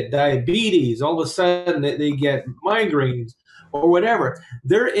sudden, they get diabetes. All of a sudden, they get migraines or whatever.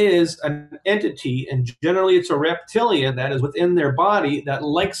 There is an entity, and generally it's a reptilian that is within their body that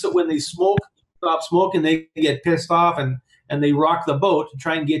likes it when they smoke, stop smoking, they get pissed off, and they rock the boat to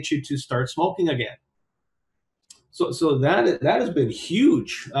try and get you to start smoking again. So that has been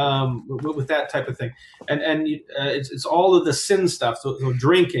huge with that type of thing, and it's all of the sin stuff. So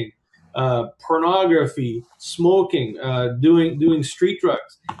drinking, pornography, smoking, doing street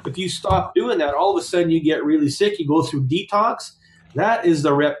drugs. If you stop doing that, all of a sudden you get really sick. You go through detox. That is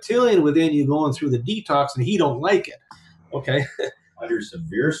the reptilian within you going through the detox, and he don't like it. Okay. Under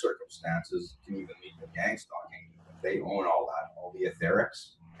severe circumstances, you can even lead to gang stalking. They own all that, all the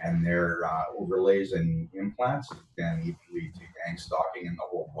etherics and their overlays and implants, can lead to gang stalking and the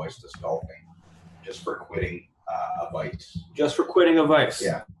whole voice to skull thing, just for quitting a vice. Just for quitting a vice.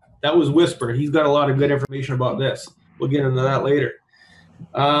 Yeah. That was Whisper. He's got a lot of good information about this. We'll get into that later.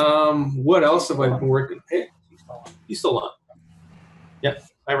 What else have I been working? Hey, he's still on. Yep,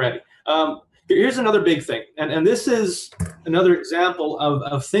 I'm ready. Here's another big thing, and this is another example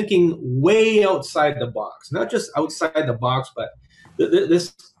of thinking way outside the box. Not just outside the box, but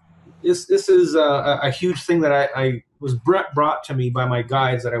this is a huge thing that I was brought to me by my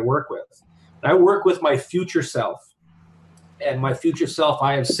guides that I work with. I work with my future self, and my future self,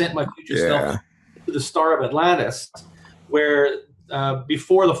 I have sent my future self to the star of Atlantis, where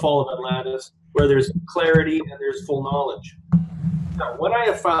before the fall of Atlantis, where there's clarity and there's full knowledge. Now, what I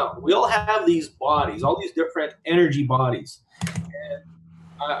have found, we all have these bodies, all these different energy bodies, and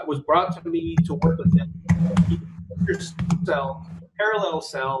it was brought to me to work with them. Cells, parallel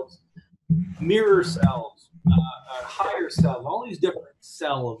cells, mirror cells, higher cells, all these different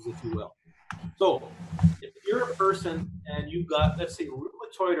cells, if you will. So if you're a person and you've got, let's say,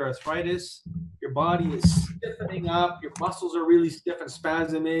 rheumatoid arthritis, your body is stiffening up, your muscles are really stiff and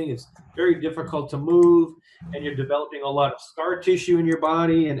spasming, it's very difficult to move, and you're developing a lot of scar tissue in your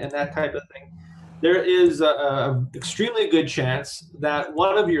body and that type of thing, there is a extremely good chance that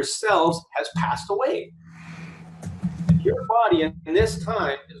one of your cells has passed away. Your body in this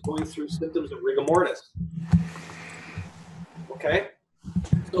time is going through symptoms of rigor mortis. Okay?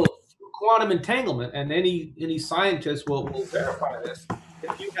 So quantum entanglement, and any scientist will verify this.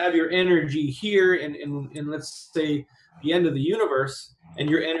 If you have your energy here in let's say the end of the universe, and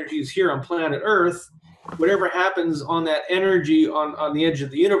your energy is here on planet Earth, whatever happens on that energy on the edge of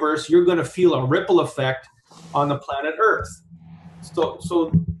the universe, you're going to feel a ripple effect on the planet Earth.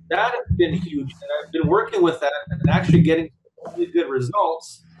 So that has been huge, and I've been working with that and actually getting really good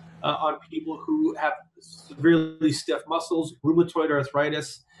results on people who have severely stiff muscles, rheumatoid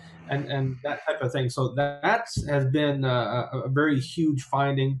arthritis, and that type of thing. So that has been a very huge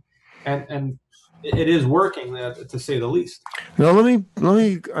finding, and it is working, to say the least. Now let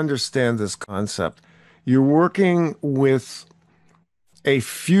me understand this concept. You're working with a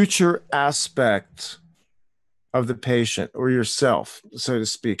future aspect of the patient or yourself, so to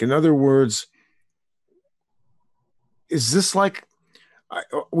speak. In other words, is this like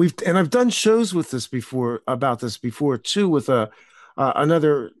I've done shows with this before, about this before too, with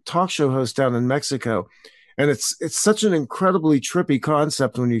another talk show host down in Mexico, and it's such an incredibly trippy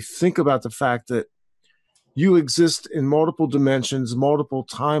concept when you think about the fact that you exist in multiple dimensions, multiple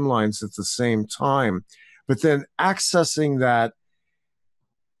timelines at the same time, but then accessing that,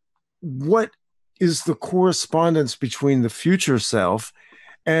 what is the correspondence between the future self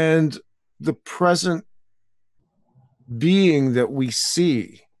and the present being that we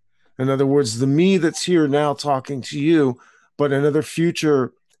see? In other words, the me that's here now talking to you, but another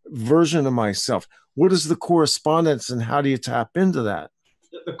future version of myself. What is the correspondence and how do you tap into that?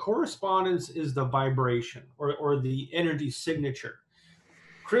 The correspondence is the vibration or the energy signature.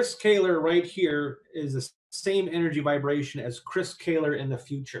 Chris Kehler right here is the same energy vibration as Chris Kehler in the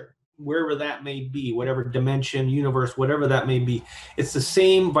future, wherever that may be, whatever dimension, universe, whatever that may be. It's the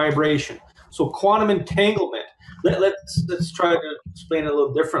same vibration. So quantum entanglement, let's try to explain it a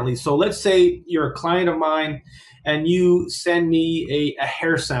little differently. So let's say you're a client of mine and you send me a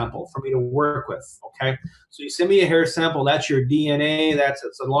hair sample for me to work with, okay? So you send me a hair sample, that's your DNA, that's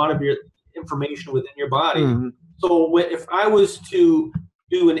a lot of your information within your body. Mm-hmm. So if I was to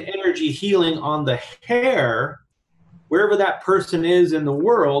do an energy healing on the hair, wherever that person is in the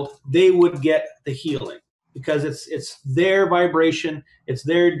world, they would get the healing because it's their vibration, it's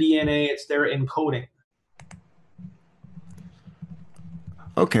their DNA, it's their encoding.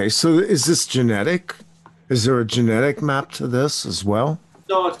 Okay, so is this genetic? Is there a genetic map to this as well?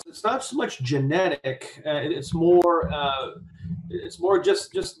 No, it's not so much genetic. It's more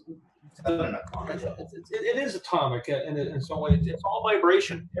just. It is atomic, and so it's all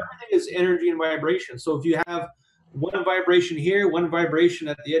vibration. Everything is energy and vibration. So if you have one vibration here, one vibration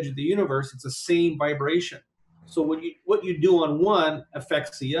at the edge of the universe, it's the same vibration. So what you do on one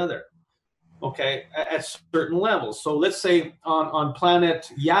affects the other. Okay, at certain levels. So let's say on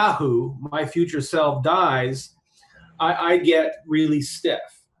planet Yahoo, my future self dies, I get really stiff.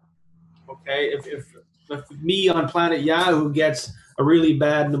 Okay, if me on planet Yahoo gets a really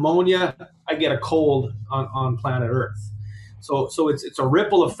bad pneumonia, I get a cold on planet Earth. So it's a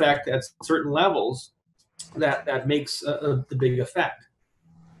ripple effect at certain levels that makes the big effect.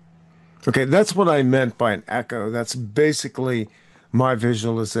 Okay, that's what I meant by an echo. That's basically my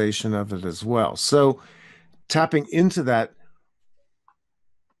visualization of it as well. So tapping into that,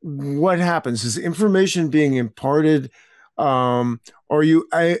 what happens? Is information being imparted? Are you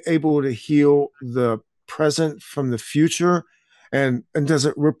able to heal the present from the future? And does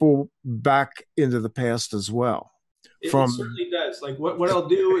it ripple back into the past as well? It certainly does. Like what I'll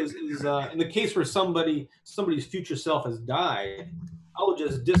do is in the case where somebody's future self has died, I'll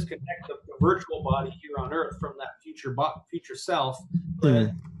just disconnect the virtual body here on Earth from that future self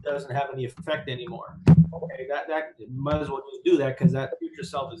that doesn't have any effect anymore. Okay, that might as well just do that because that future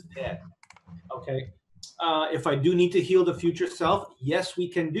self is dead. Okay, if I do need to heal the future self, yes, we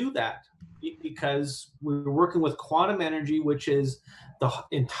can do that because we're working with quantum energy, which is the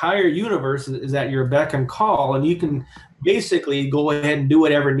entire universe is at your beck and call, and you can basically go ahead and do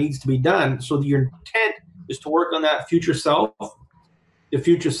whatever needs to be done. So your intent is to work on that future self. The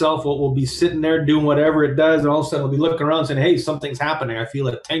future self will be sitting there doing whatever it does, and all of a sudden will be looking around saying, hey, something's happening. I feel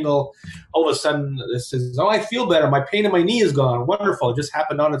a tingle. All of a sudden, this says, oh, I feel better. My pain in my knee is gone. Wonderful. It just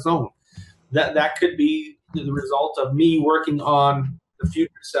happened on its own. That could be the result of me working on the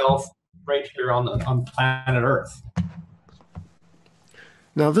future self right here on planet Earth.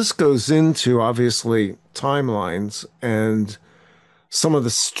 Now, this goes into, obviously, timelines and some of the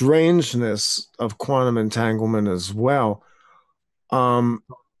strangeness of quantum entanglement as well. In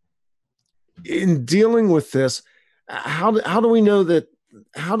dealing with this, how do we know that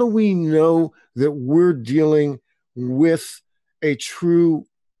we're dealing with a true,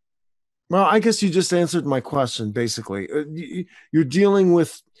 well, I guess you just answered my question, basically. You're dealing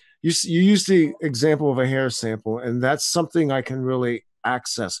with, you used the example of a hair sample, and that's something I can really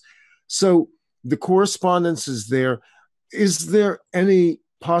access. So the correspondence is there. Is there any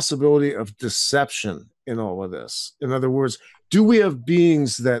possibility of deception in all of this? In other words, do we have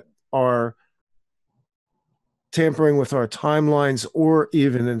beings that are tampering with our timelines or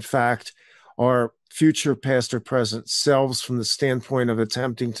even, in fact, our future, past, or present selves from the standpoint of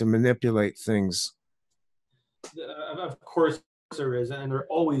attempting to manipulate things? Of course there is, and there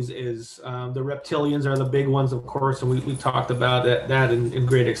always is. The reptilians are the big ones, of course, and we talked about that in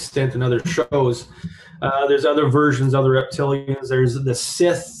great extent in other shows. There's other versions of the reptilians. There's the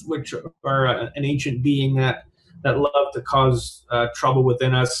Sith, which are an ancient being that love to cause trouble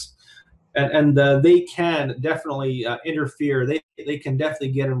within us. And they can definitely interfere. They can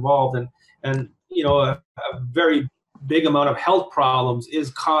definitely get involved. And you know, a very big amount of health problems is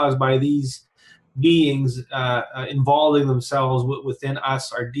caused by these beings involving themselves within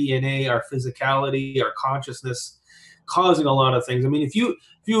us, our DNA, our physicality, our consciousness, causing a lot of things. I mean, if you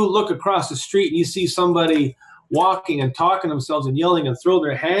look across the street and you see somebody walking and talking to themselves and yelling and throwing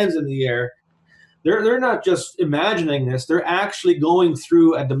their hands in the air, they're not just imagining this. They're actually going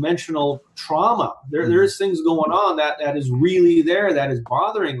through a dimensional trauma. There's things going on that is really there, that is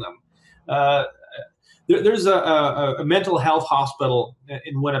bothering them. There's a mental health hospital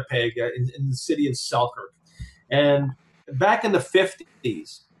in Winnipeg, in the city of Selkirk. And back in the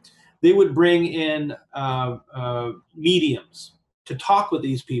 50s, they would bring in mediums to talk with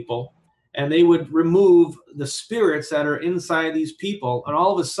these people, and they would remove the spirits that are inside these people. And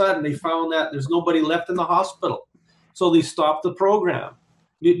all of a sudden, they found that there's nobody left in the hospital. So they stopped the program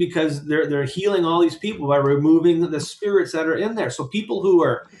because they're healing all these people by removing the spirits that are in there. So people who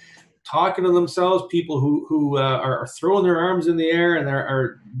are talking to themselves, people who are throwing their arms in the air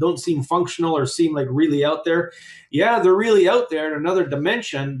and don't seem functional or seem like really out there. Yeah, they're really out there in another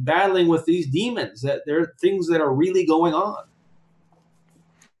dimension battling with these demons. That there are things that are really going on.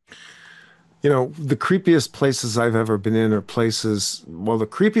 You know, the creepiest places I've ever been in are places, well, the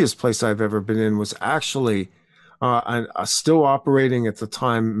creepiest place I've ever been in was actually a still operating at the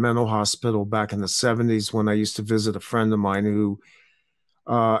time mental hospital back in the 70s when I used to visit a friend of mine who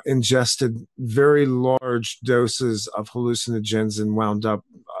ingested very large doses of hallucinogens and wound up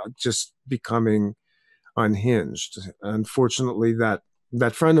just becoming unhinged. Unfortunately, that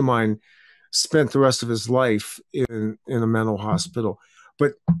friend of mine spent the rest of his life in a mental hospital.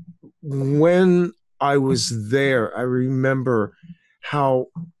 But when I was there, I remember how,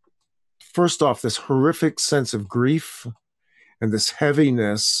 first off, this horrific sense of grief and this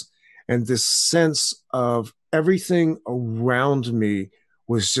heaviness and this sense of everything around me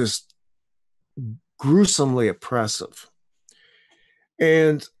was just gruesomely oppressive.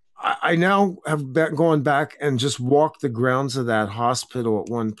 And I now have gone back and just walked the grounds of that hospital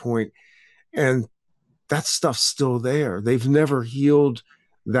at one point, and that stuff's still there. They've never healed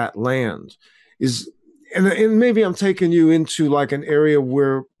that land. And maybe I'm taking you into like an area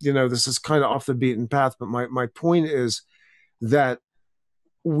where, you know, this is kind of off the beaten path, but my point is that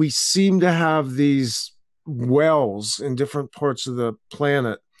we seem to have these wells in different parts of the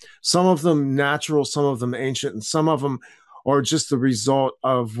planet, some of them natural, some of them ancient, and some of them are just the result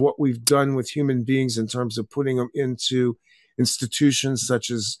of what we've done with human beings in terms of putting them into institutions such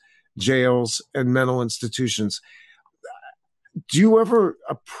as jails and mental institutions. Do you ever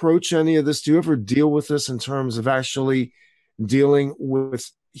approach any of this? Do you ever deal with this in terms of actually dealing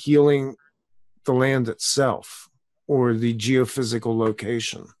with healing the land itself or the geophysical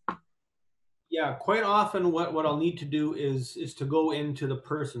location? Yeah, quite often what I'll need to do is to go into the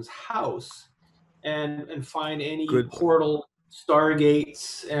person's house and find any portal,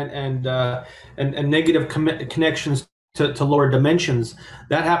 stargates, and negative connections to lower dimensions.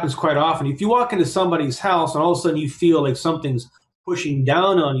 That happens quite often. If you walk into somebody's house and all of a sudden you feel like something's pushing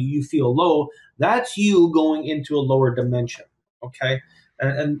down on you, you feel low, that's you going into a lower dimension, okay?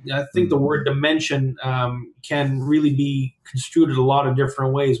 And I think the word dimension can really be construed in a lot of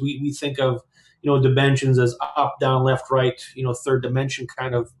different ways. We think of, you know, dimensions as up, down, left, right, you know, third dimension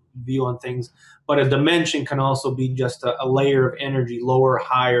kind of view on things. But a dimension can also be just a layer of energy, lower,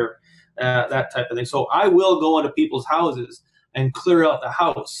 higher, that type of thing. So I will go into people's houses and clear out the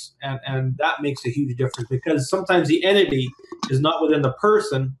house. And that makes a huge difference because sometimes the entity is not within the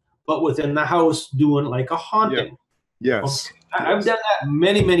person, but within the house doing like a haunting. Yeah. Yes. Okay. I've done that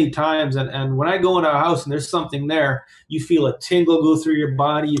many, many times. And when I go into a house and there's something there, you feel a tingle go through your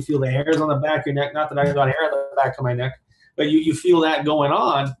body. You feel the hairs on the back of your neck. Not that I got hair on the back of my neck, but you feel that going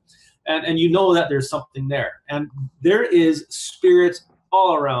on. And you know that there's something there. And there is spirits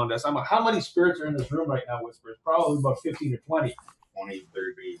all around us. How many spirits are in this room right now, Whispers? Probably about 15 or 20. 20,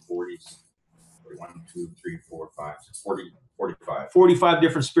 30, 40, 41, 2, 3, 4, 5, 6, 40, 45. 45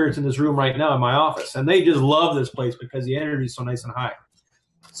 different spirits in this room right now in my office. And they just love this place because the energy is so nice and high.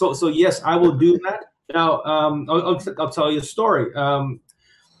 So yes, I will do that. Now, I'll tell you a story.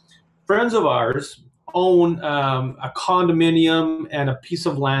 Friends of ours own a condominium and a piece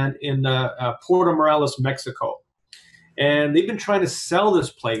of land in Puerto Morelos, Mexico. And they've been trying to sell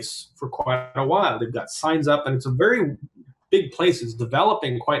this place for quite a while. They've got signs up, and it's a very big place. It's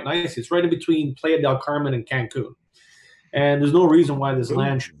developing quite nicely. It's right in between Playa del Carmen and Cancun. And there's no reason why this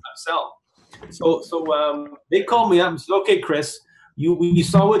land should not sell. So they called me up and said, okay, Chris, we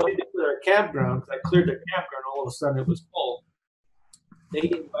saw what they did with our campground. I cleared their campground. All of a sudden it was full.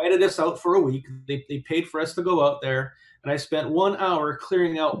 They invited us out for a week. They paid for us to go out there. And I spent 1 hour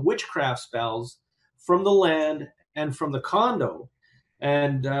clearing out witchcraft spells from the land and from the condo.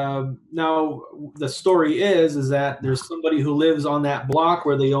 And now the story is that there's somebody who lives on that block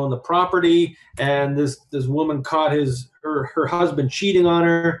where they own the property, and this woman caught her husband cheating on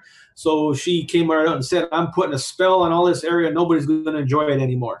her. So she came right out and said, I'm putting a spell on all this area. Nobody's going to enjoy it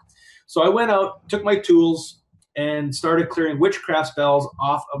anymore. So I went out, took my tools, and started clearing witchcraft spells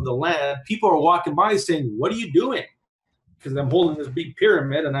off of the land. People are walking by saying, what are you doing? Because I'm holding this big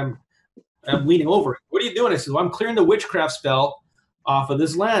pyramid and I'm leaning over it. What are you doing? I said, well, I'm clearing the witchcraft spell off of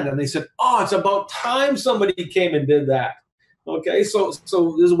this land. And they said, oh, it's about time somebody came and did that. Okay, so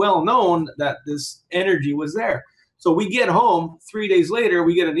it's well known that this energy was there. So we get home 3 days later,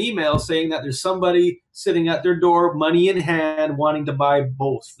 we get an email saying that there's somebody sitting at their door, money in hand, wanting to buy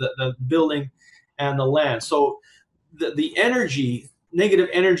both the building and the land. So the energy, negative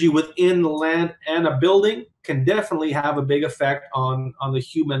energy within the land and a building can definitely have a big effect on the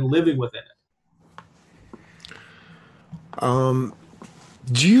human living within it.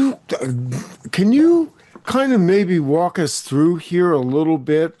 Can you kind of maybe walk us through here a little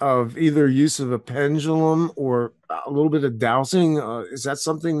bit of either use of a pendulum or a little bit of dowsing? Is that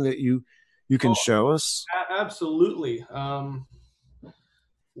something that you can show us? Absolutely.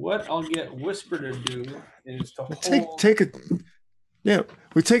 What I'll get Whisper to do is to take it. Yeah,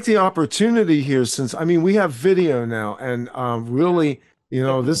 we take the opportunity here, since I mean we have video now, and really, you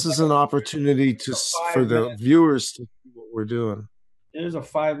know, this is an opportunity for the viewers to see what we're doing. There's a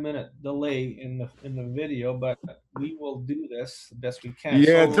 5-minute delay in the video, but we will do this the best we can.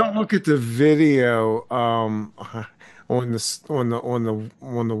 Yeah, so, don't look at the video on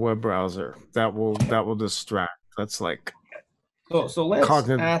the web browser. That will distract. That's like so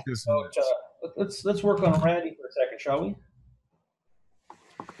let's let's work on Randy for a second, shall we?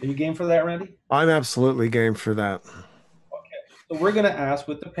 Are you game for that, Randy? I'm absolutely game for that. Okay, so we're going to ask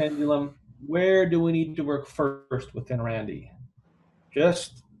with the pendulum, where do we need to work first within Randy?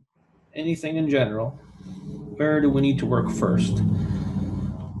 Just anything in general. Where do we need to work first?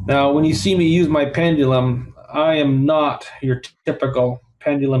 Now, when you see me use my pendulum, I am not your typical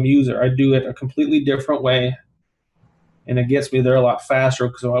pendulum user. I do it a completely different way, and it gets me there a lot faster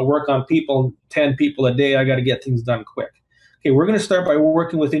because when I work on 10 people a day, I got to get things done quick. Okay, we're going to start by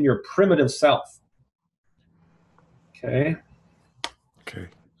working within your primitive self. Okay.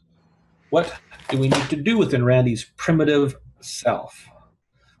 What do we need to do within Randy's primitive self?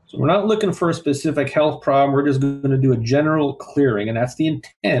 So we're not looking for a specific health problem. We're just going to do a general clearing, and that's the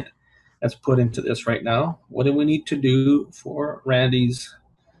intent that's put into this right now. What do we need to do for Randy's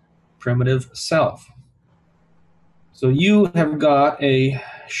primitive self? So you have got a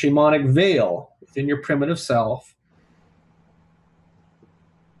shamanic veil within your primitive self.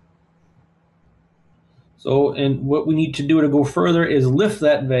 So, and what we need to do to go further is lift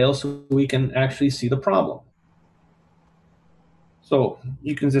that veil so we can actually see the problem. So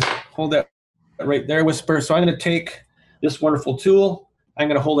you can just hold that right there, Whisper. So I'm going to take this wonderful tool. I'm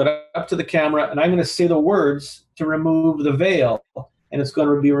going to hold it up to the camera, and I'm going to say the words to remove the veil, and it's going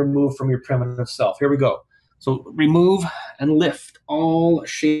to be removed from your primitive self. Here we go. So remove and lift all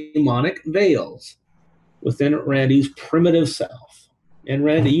shamanic veils within Randy's primitive self. And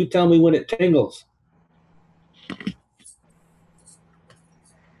Randy, you tell me when it tingles.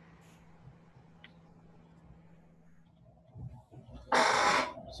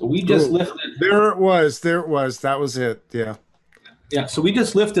 So we just lifted. There it was. That was it. Yeah. Yeah. So we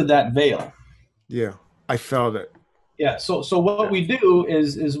just lifted that veil. Yeah. I felt it. Yeah. So what we do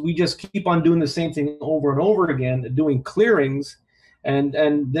is we just keep on doing the same thing over and over again, doing clearings, and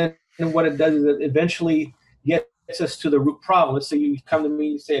then what it does is it eventually gets us to the root problem. Let's say you come to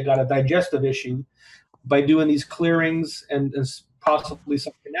me and say, I got a digestive issue. By doing these clearings and possibly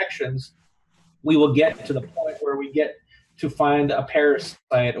some connections, we will get to the point where we get to find a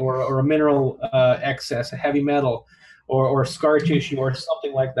parasite or a mineral excess, a heavy metal, or scar tissue or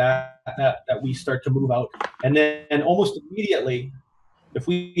something like that we start to move out. And then almost immediately, if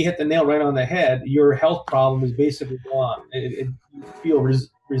we hit the nail right on the head, your health problem is basically gone. You feel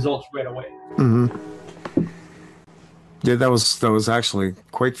results right away. Mm-hmm. Yeah, that was actually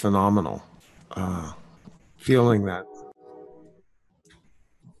quite phenomenal. Feeling that.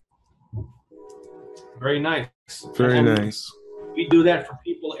 Very nice. Very nice. We do that for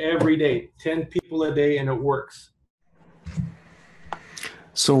people every day, 10 people a day, and it works.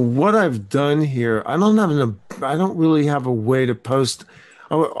 So what I've done here, I don't really have a way to post.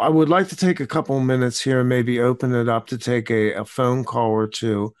 I would like to take a couple minutes here and maybe open it up to take a phone call or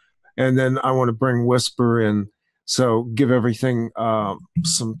two. And then I want to bring Whisper in. So give everything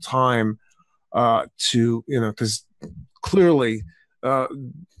some time to, because clearly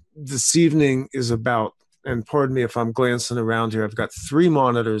this evening is about, and pardon me if I'm glancing around here, I've got 3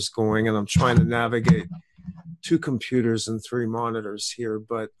 monitors going and I'm trying to navigate 2 computers and 3 monitors here.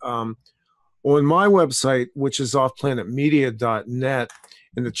 But on my website, which is offplanetmedia.net,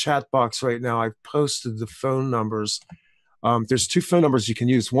 in the chat box right now, I've posted the phone numbers. There's 2 phone numbers you can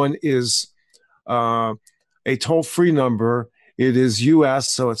use. One is a toll-free number. It is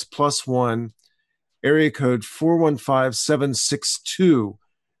US, so it's +1, area code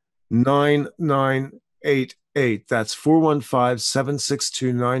 415-762-9988. That's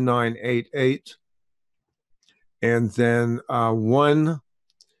 415-762-9988. and then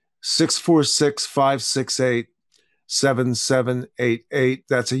 1-646-568-7788.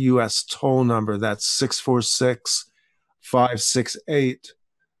 That's a U.S. toll number. That's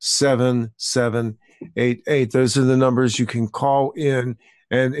 646-568-7788. Those are the numbers you can call in.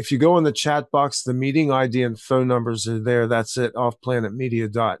 And if you go in the chat box, the meeting ID and phone numbers are there. That's it,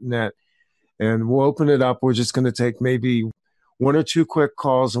 offplanetmedia.net. And we'll open it up. We're just going to take maybe one or two quick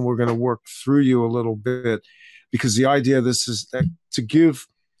calls, and we're going to work through you a little bit, because the idea of this is that to give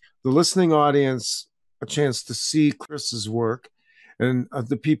the listening audience a chance to see Chris's work, and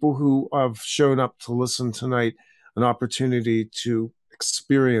the people who have shown up to listen tonight an opportunity to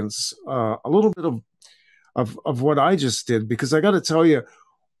experience a little bit of what I just did. Because I got to tell you,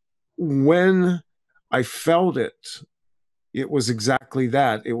 when I felt it, it was exactly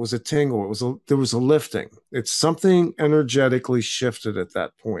that. It was a tingle. There was a lifting. It's something energetically shifted at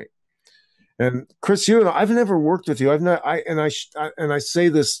that point. And Chris, I've never worked with you. I say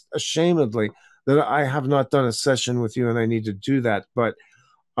this ashamedly that I have not done a session with you, and I need to do that. But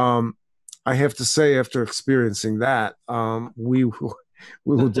I have to say, after experiencing that, we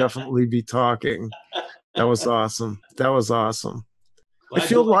will definitely be talking. That was awesome. That was awesome. I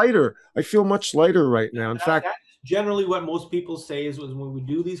feel lighter. I feel much lighter right now. In fact, that's generally what most people say is when we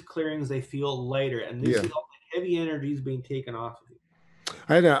do these clearings, they feel lighter, and this is all the heavy energies being taken off of you.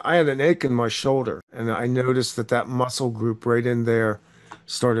 I had an ache in my shoulder, and I noticed that muscle group right in there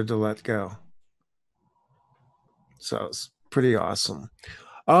started to let go. So it's pretty awesome.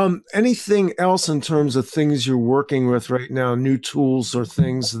 Anything else in terms of things you're working with right now, new tools or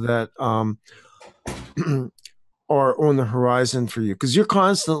things that are on the horizon for you? Because you're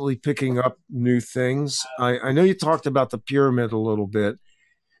constantly picking up new things. I know you talked about the pyramid a little bit.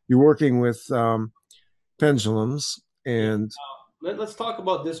 You're working with pendulums, and let's talk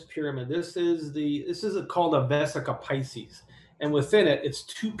about this pyramid. This is called a Vesica Pisces, and within it, it's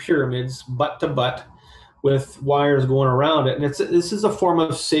two pyramids, butt to butt, with wires going around it. And this is a form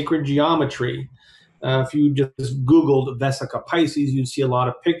of sacred geometry. If you just Googled Vesica Pisces, you'd see a lot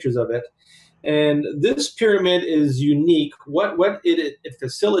of pictures of it. And this pyramid is unique. What it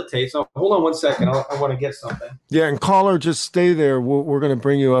facilitates. Oh, hold on one second. I want to get something. Yeah, and caller, just stay there. We're going to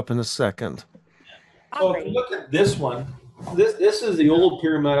bring you up in a second. So if you look at this one, this is the old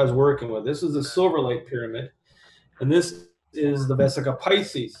pyramid I was working with. This is the Silverlight pyramid, and this is the Vesica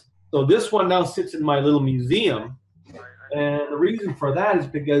Pisces. So this one now sits in my little museum, and the reason for that is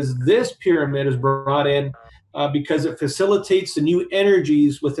because this pyramid is brought in because it facilitates the new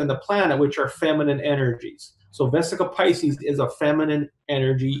energies within the planet, which are feminine energies. So Vesica Pisces is a feminine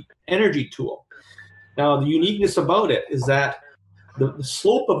energy tool. Now, the uniqueness about it is that the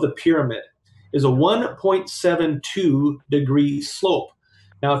slope of the pyramid is a 1.72 degree slope.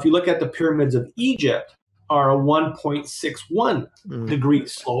 Now, if you look at the pyramids of Egypt, are a 1.61 degree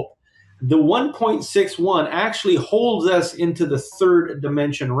slope. The 1.61 actually holds us into the third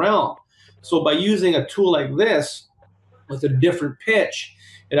dimension realm. So by using a tool like this with a different pitch,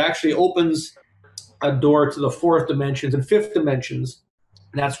 it actually opens a door to the fourth dimensions and fifth dimensions.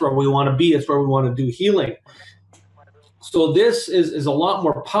 And that's where we want to be. It's where we want to do healing. So this is a lot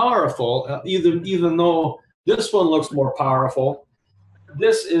more powerful, even though this one looks more powerful.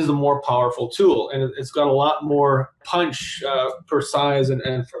 This is a more powerful tool, and it's got a lot more punch per size and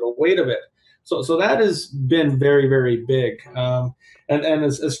for the weight of it. So that has been very, very big. And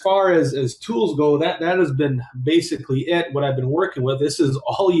as far as tools go, that has been basically it, what I've been working with. This is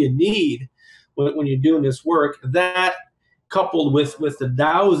all you need when you're doing this work. That coupled with the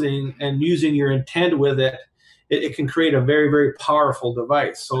dowsing and using your intent with it, it can create a very, very powerful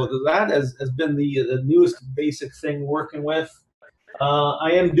device. So that has been the newest basic thing working with.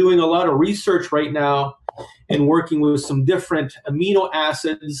 I am doing a lot of research right now and working with some different amino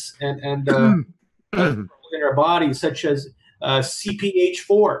acids and in our bodies, such as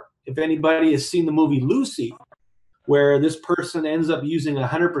CPH4. If anybody has seen the movie Lucy, where this person ends up using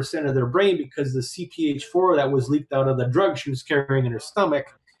 100% of their brain because the CPH4 that was leaked out of the drug she was carrying in her stomach,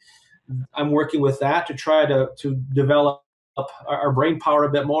 I'm working with that to try to develop our brain power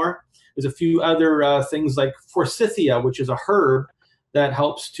a bit more. There's a few other things like forsythia, which is a herb that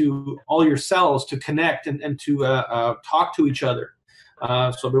helps to all your cells to connect and to talk to each other. So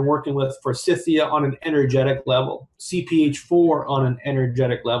I've been working with forsythia on an energetic level, CPH4 on an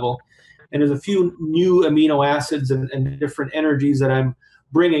energetic level. And there's a few new amino acids and different energies that I'm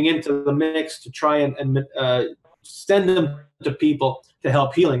bringing into the mix to try and send them to people to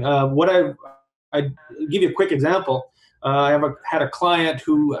help healing. I give you a quick example. I had a client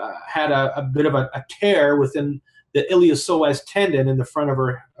who had a bit of a tear within the iliopsoas tendon in the front of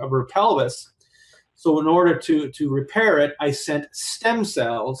her pelvis. So in order to repair it, I sent stem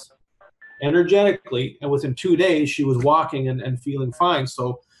cells energetically, and within 2 days she was walking and feeling fine.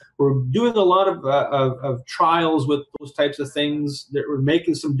 So we're doing a lot of trials with those types of things that we're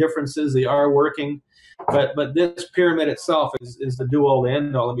making some differences. They are working, but this pyramid itself is the do all, the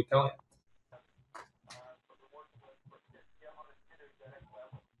end all, let me tell you.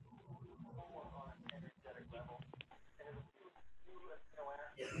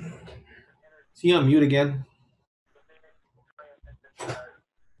 Is he on mute again?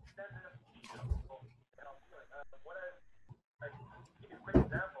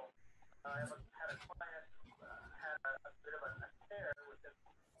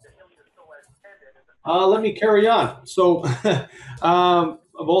 Let me carry on. So I've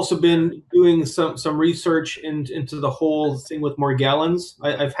also been doing some research into the whole thing with Morgellons.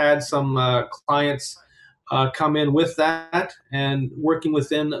 I've had some clients come in with that and working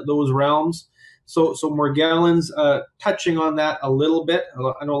within those realms. So Morgellons, touching on that a little bit.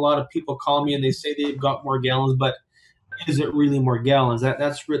 I know a lot of people call me and they say they've got Morgellons, but is it really Morgellons?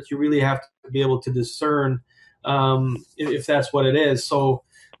 That's what you really have to be able to discern if that's what it is. So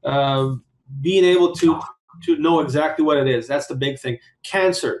being able to know exactly what it is, that's the big thing.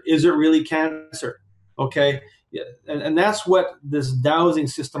 Cancer, is it really cancer? Okay, yeah. And that's what this dowsing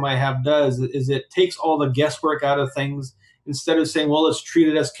system I have does, is it takes all the guesswork out of things. Instead of saying, well, let's treat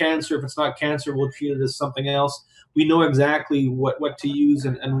it as cancer. If it's not cancer, we'll treat it as something else. We know exactly what to use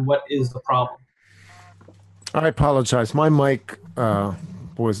and what is the problem. I apologize. My mic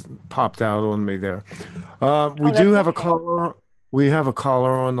was popped out on me there. We do have a caller. We have a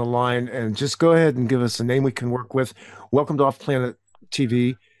caller on the line, and just go ahead and give us a name we can work with. Welcome to OffPlanet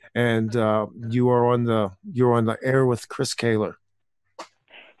TV, and you're on the air with Chris Kehler.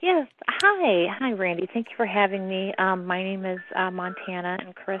 Yes. Hi, Randy. Thank you for having me. My name is Montana,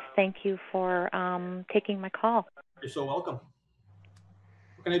 and Chris, thank you for taking my call. You're so welcome.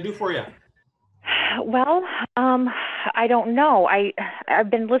 What can I do for you? Well, I don't know.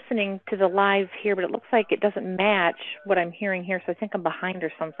 I've been listening to the live here, but it looks like it doesn't match what I'm hearing here, so I think I'm behind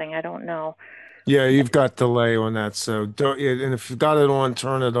or something. I don't know. Yeah, you've got delay on that, so don't. And if you've got it on,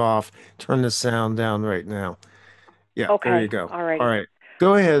 turn it off. Turn the sound down right now. Yeah, okay. There you go. All right. All right.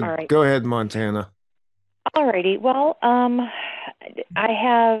 Go ahead. All right. Go ahead, Montana. All righty. Well, I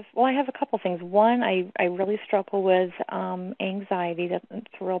have a couple things. One, I really struggle with anxiety. That's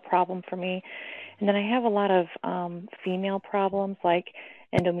a real problem for me. And then I have a lot of female problems like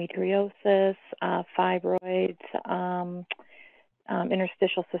endometriosis, fibroids,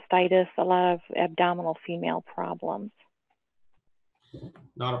 interstitial cystitis, a lot of abdominal female problems.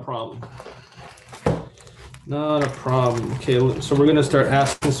 Not a problem. Not a problem. Okay, so we're going to start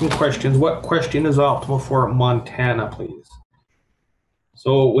asking some questions. What question is optimal for Montana, please?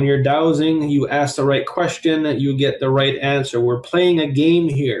 So when you're dowsing, you ask the right question, you get the right answer. We're playing a game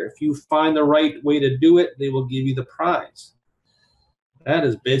here. If you find the right way to do it, they will give you the prize. That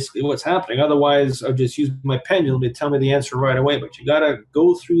is basically what's happening. Otherwise, I'll just use my pendulum to tell me the answer right away. But you got to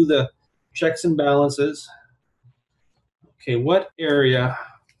go through the checks and balances. Okay, what area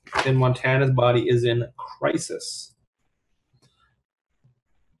in Montana's body is in crisis?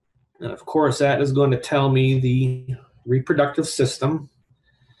 And of course, that is going to tell me the reproductive system.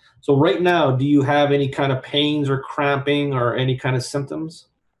 So right now, do you have any kind of pains or cramping or any kind of symptoms?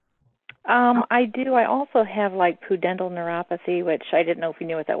 I do. I also have like pudendal neuropathy, which I didn't know if you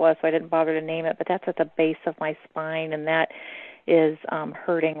knew what that was, so I didn't bother to name it, but that's at the base of my spine, and that is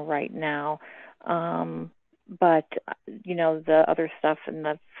hurting right now. But, you know, the other stuff in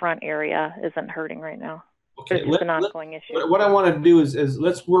the front area isn't hurting right now. Okay, it's an ongoing issue. What I want to do is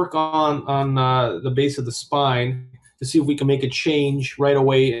let's work on the base of the spine to see if we can make a change right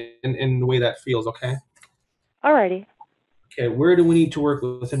away in the way that feels, okay? All righty. Okay, where do we need to work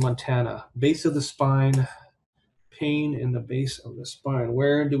within Montana? Base of the spine, pain in the base of the spine.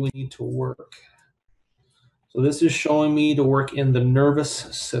 Where do we need to work? So this is showing me to work in the nervous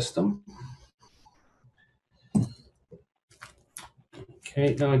system.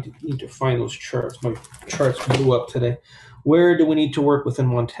 Okay, now I need to find those charts. My charts blew up today. Where do we need to work within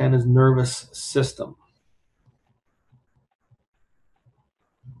Montana's nervous system?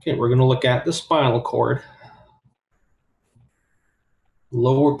 Okay, we're going to look at the spinal cord.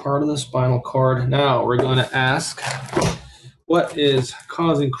 Lower part of the spinal cord. Now we're going to ask, what is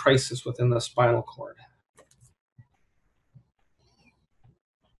causing crisis within the spinal cord?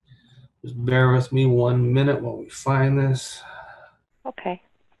 Just bear with me 1 minute while we find this. Okay.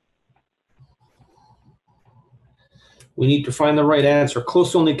 We need to find the right answer.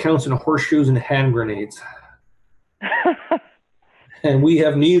 Close only counts in horseshoes and hand grenades. And we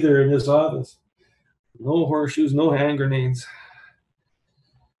have neither in this office. No horseshoes, no hand grenades.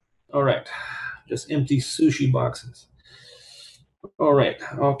 All right, just empty sushi boxes. All right,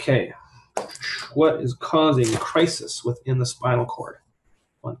 okay. What is causing crisis within the spinal cord?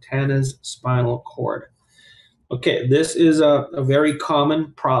 Montana's spinal cord. Okay, this is a very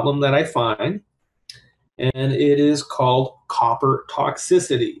common problem that I find, and it is called copper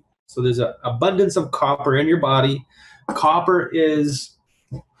toxicity. So there's an abundance of copper in your body. Copper is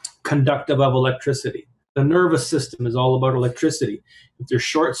conductive of electricity. The nervous system is all about electricity. If there's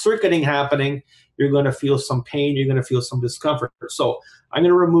short circuiting happening, you're going to feel some pain, you're going to feel some discomfort. So I'm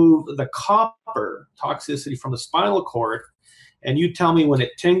going to remove the copper toxicity from the spinal cord, and you tell me when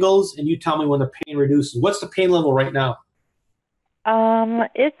it tingles, and you tell me when the pain reduces. What's the pain level right now?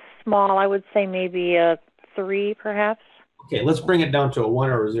 It's small. I would say maybe a 3, perhaps. Okay, let's bring it down to a 1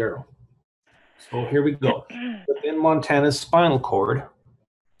 or a 0. So here we go. Within Montana's spinal cord,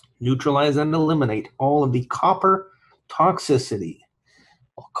 neutralize and eliminate all of the copper toxicity.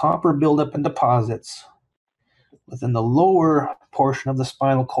 Copper buildup and deposits within the lower portion of the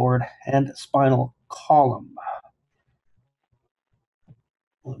spinal cord and spinal column.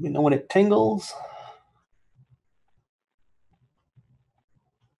 Let me know when it tingles.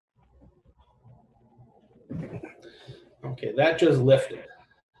 Okay, that just lifted.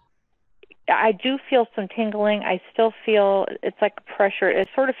 I do feel some tingling. I still feel it's like pressure. It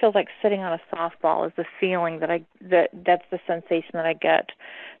sort of feels like sitting on a softball is the feeling that's the sensation that I get.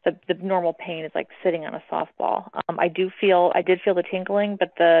 The normal pain is like sitting on a softball. I did feel the tingling,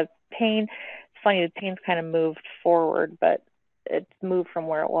 but the pain, it's funny, the pain's kind of moved forward, but it's moved from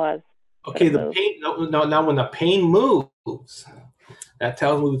where it was. Okay, the pain, now when the pain moves, that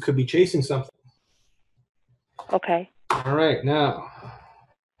tells me we could be chasing something. Okay. All right, now,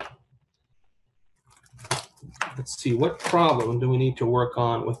 let's see, what problem do we need to work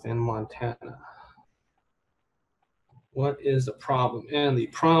on within Montana? What is the problem? And the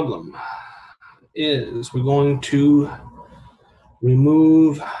problem is we're going to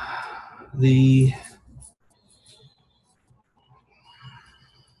remove the,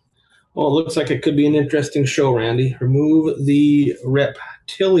 oh, it looks like it could be an interesting show, Randy. Remove the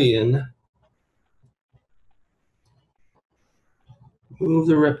reptilian. Move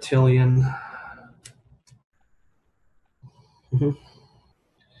the reptilian. Okay,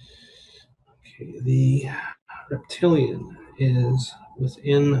 the reptilian is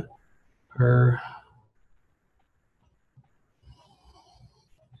within her.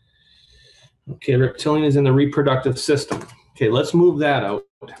 Okay, reptilian is in the reproductive system. Okay, let's move that out.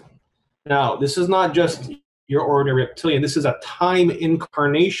 Now, this is not just your ordinary reptilian. This is a time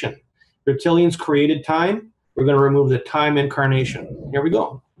incarnation. Reptilians created time. We're going to remove the time incarnation. Here we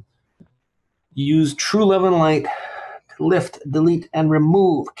go. Use true love and light to lift, delete, and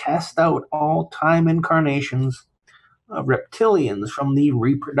remove, cast out all time incarnations of reptilians from the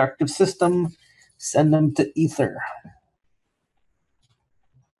reproductive system. Send them to ether.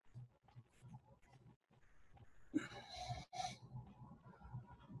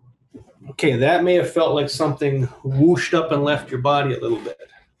 Okay, that may have felt like something whooshed up and left your body a little bit.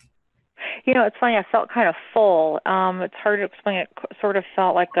 You know, it's funny. I felt kind of full. It's hard to explain. It sort of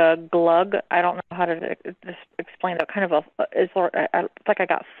felt like a glug. I don't know how to just explain it. Kind of it's like I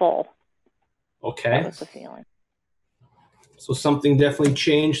got full. Okay. That was the feeling. So something definitely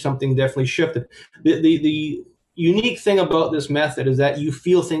changed. Something definitely shifted. The unique thing about this method is that you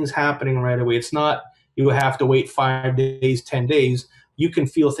feel things happening right away. It's not you have to wait 5 days, 10 days. You can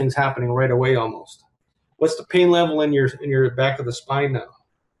feel things happening right away almost. What's the pain level in your back of the spine now?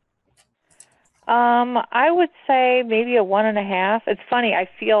 I would say maybe a 1.5. It's funny. I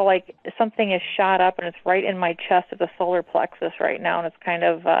feel like something is shot up and it's right in my chest at the solar plexus right now, and it's kind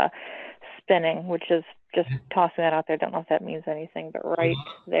of spinning, which is just tossing that out there. I don't know if that means anything, but right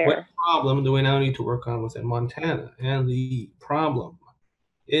there. What problem do we now need to work on within Montana? And the problem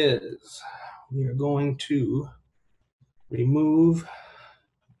is we are going to remove.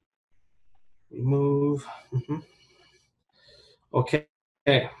 Okay.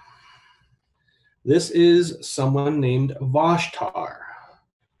 This is someone named Vashtar.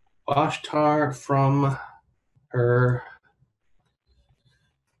 Vashtar from her.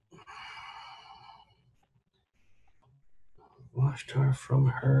 Vashtar from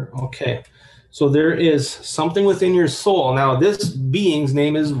her. Okay. So there is something within your soul. Now, this being's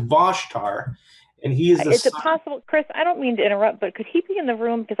name is Vashtar, and he is the Is it possible, Chris, I don't mean to interrupt, but could he be in the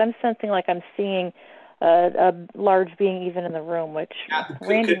room? Because I'm sensing like I'm seeing a large being even in the room, which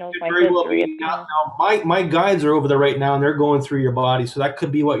Randy knows my history. Now, my guides are over there right now, and they're going through your body, so that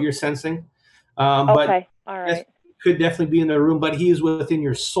could be what you're sensing. Okay, all right. could definitely be in the room, but he is within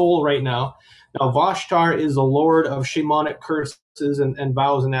your soul right now. Now, Vashtar is the lord of shamanic curses and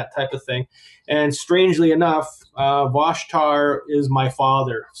vows and that type of thing. And strangely enough, Vashtar is my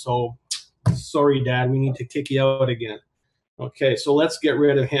father. So, sorry, Dad, we need to kick you out again. Okay, so let's get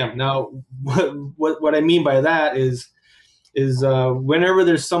rid of him. Now, what I mean by that is whenever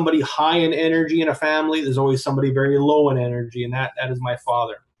there's somebody high in energy in a family, there's always somebody very low in energy, and that is my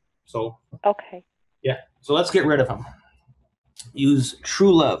father. So Okay. yeah, so let's get rid of him. Use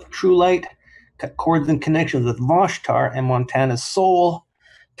true love, true light, cut cords and connections with Vashtar and Montana's soul.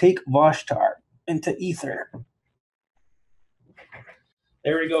 Take Vashtar into ether.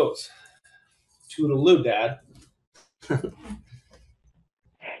 There he goes. Toodaloo, Dad.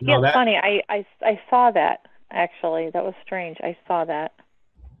 Yeah, it's funny. I saw that, actually. That was strange. I saw that.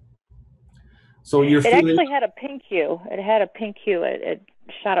 So you're feeling... It actually had a pink hue. It had a pink hue. It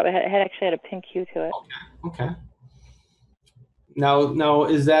shot up. It had actually had a pink hue to it. Okay. Now,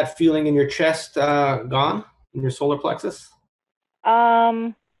 is that feeling in your chest gone? In your solar plexus?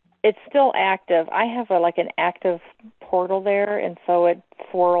 It's still active. I have an active portal there, and so it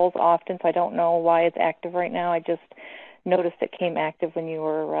swirls often, so I don't know why it's active right now. I just noticed it came active when you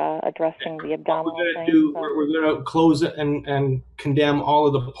were addressing the abdominal thing. We're going to close it and condemn all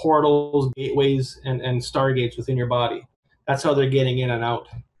of the portals, gateways, and stargates within your body. That's how they're getting in and out.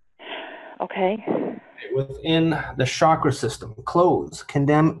 Okay. Within the chakra system, close,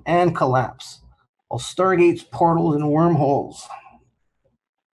 condemn, and collapse all stargates, portals, and wormholes.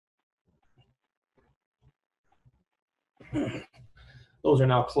 Those are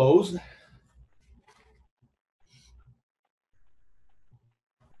now closed.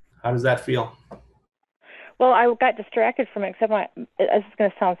 How does that feel? Well, I got distracted from it, except this is going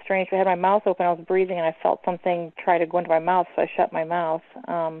to sound strange, but I had my mouth open, I was breathing, and I felt something try to go into my mouth, so I shut my mouth.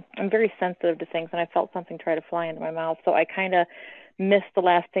 I'm very sensitive to things, and I felt something try to fly into my mouth, so I kind of missed the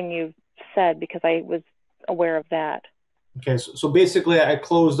last thing you said because I was aware of that. Okay, so basically I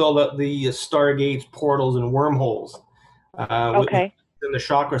closed all the stargates, portals, and wormholes. Okay. In the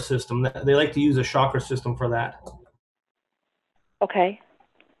chakra system. They like to use a chakra system for that. Okay.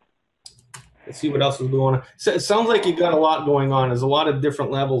 Let's see what else is going on. So it sounds like you got a lot going on. There's a lot of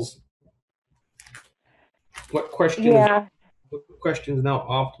different levels. What question is now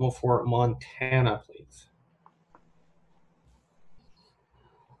optimal for Montana, please?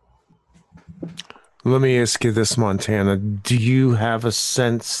 Let me ask you this, Montana. Do you have a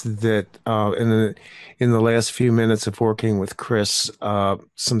sense that in the last few minutes of working with Chris,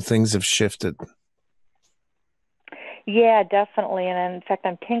 some things have shifted? Yeah, definitely. And in fact,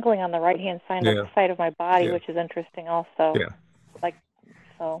 I'm tingling on the right-hand side of my body, which is interesting also. Yeah.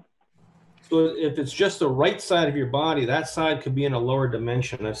 So if it's just the right side of your body, that side could be in a lower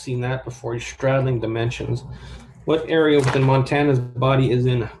dimension. I've seen that before. You're straddling dimensions. What area within Montana's body is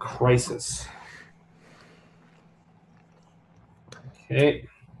in crisis? Okay.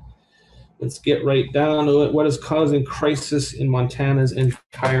 Let's get right down to it. What is causing crisis in Montana's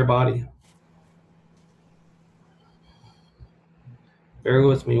entire body? Bear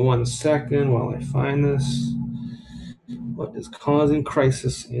with me 1 second while I find this. What is causing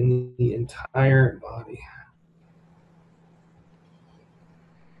crisis in the entire body?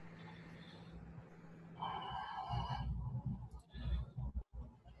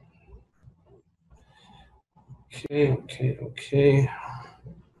 Okay.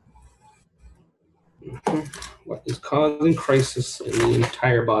 What is causing crisis in the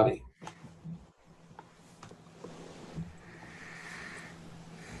entire body?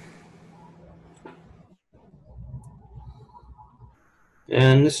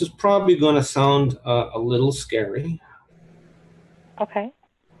 And this is probably going to sound a little scary. Okay.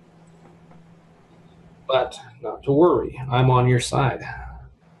 But not to worry, I'm on your side.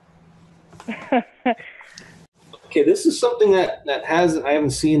 Okay, this is something that I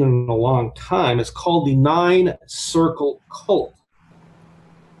haven't seen in a long time. It's called the 9 Circle Cult.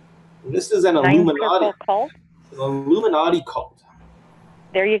 This is an Illuminati cult. An Illuminati cult.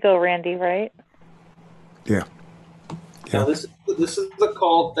 There you go, Randy. Right? Yeah. Now this is the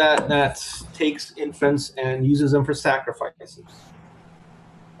cult that takes infants and uses them for sacrifices.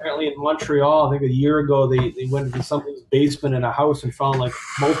 Apparently in Montreal, I think a year ago, they went into somebody's basement in a house and found like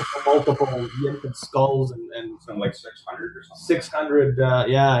multiple infant skulls and something like 600 or something. 600,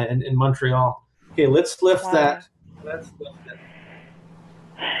 in Montreal. Okay, let's lift that. Let's lift it.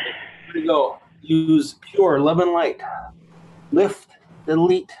 Here we go. Use pure love and light. Lift,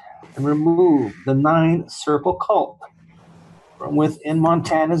 delete, and remove the 9 Circle Cult from within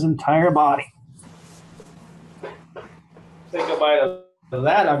Montana's entire body. Say goodbye to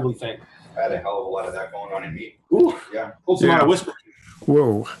that ugly thing. I had a hell of a lot of that going on in me. Ooh, Yeah. also not a whisper.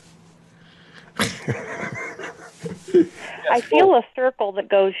 Whoa. I feel a circle that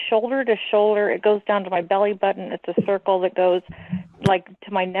goes shoulder to shoulder. It goes down to my belly button. It's a circle that goes like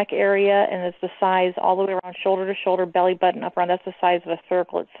to my neck area, and it's the size all the way around, shoulder to shoulder, belly button up around. That's the size of a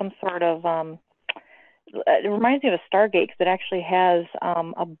circle. It's some sort of it reminds me of a Stargate because it actually has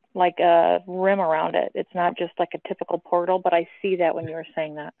like a rim around it. It's not just like a typical portal, but I see that when you were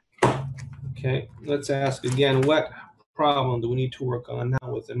saying that. Okay, let's ask again. What problem do we need to work on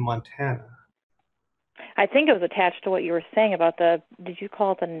now within Montana? I think it was attached to what you were saying about did you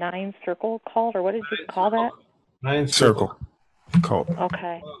call it the 9 circle cult, or what did you call that? 9 Circle cult.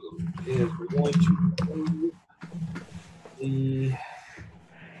 Okay. Is we're going to the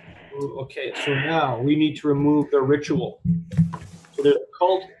okay, so now we need to remove the ritual. So there's a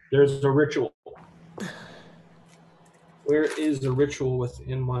cult, there's a ritual. Where is the ritual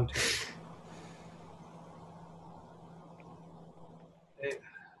within Montana? Okay.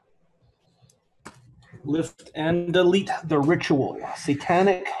 Lift and delete the ritual.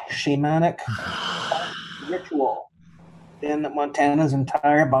 Satanic, shamanic ritual in Montana's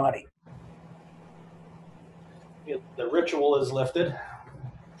entire body. The ritual is lifted.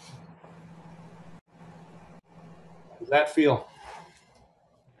 How does that feel?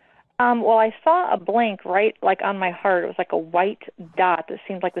 Well, I saw a blink right like on my heart. It was like a white dot that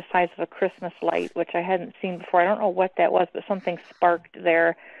seemed like the size of a Christmas light, which I hadn't seen before. I don't know what that was, but something sparked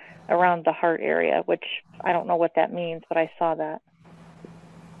there around the heart area, which I don't know what that means, but I saw that.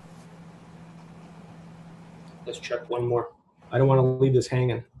 Let's check one more. I don't want to leave this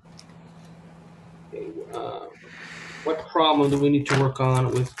hanging. Okay, what problem do we need to work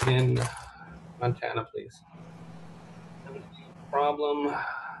on within Montana, please? The problem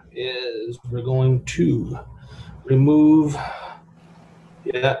is we're going to remove.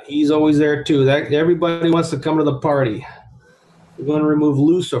 Yeah, he's always there too. That everybody wants to come to the party. We're going to remove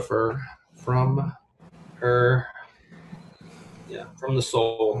Lucifer from her. Yeah, from the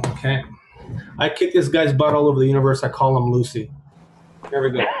soul. Okay. I kick this guy's butt all over the universe. I call him Lucy. There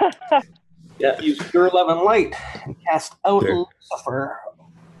we go. Yeah, use pure love and light and cast out Lucifer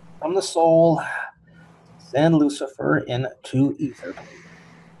from the soul. Send Lucifer into ether.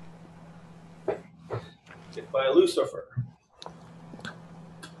 Goodbye, Lucifer.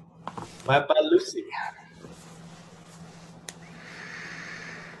 Bye-bye, Lucy.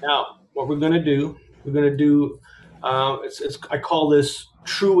 Now, what we're going to do, I call this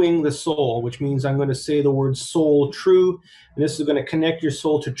truing the soul, which means I'm going to say the word soul true, and this is going to connect your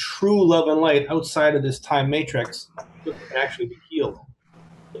soul to true love and light outside of this time matrix so it can actually be healed.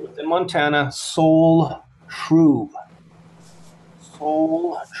 So within Montana, soul true.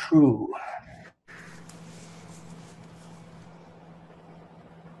 Soul true.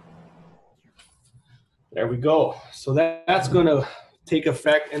 There we go. So that's going to take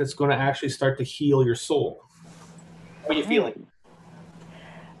effect, and it's going to actually start to heal your soul. How are you feeling?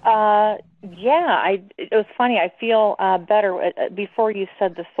 Yeah, it was funny. I feel better. Before you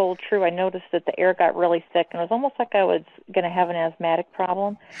said the soul true, I noticed that the air got really thick, and it was almost like I was going to have an asthmatic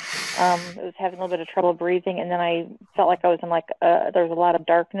problem. I was having a little bit of trouble breathing, and then I felt like I was in there was a lot of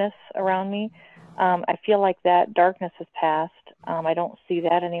darkness around me. I feel like that darkness has passed. I don't see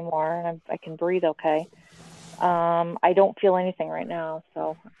that anymore, and I can breathe okay. I don't feel anything right now,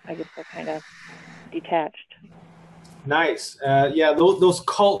 so I just feel kind of detached. Nice. Yeah, those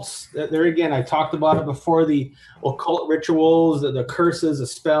cults, there again, I talked about it before, the occult rituals, the curses, the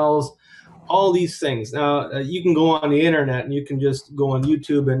spells, all these things. Now, you can go on the internet and you can just go on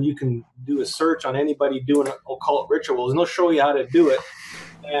YouTube and you can do a search on anybody doing occult rituals, and they'll show you how to do it.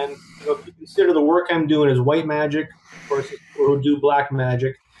 And if you consider the work I'm doing is white magic, of course, people who do black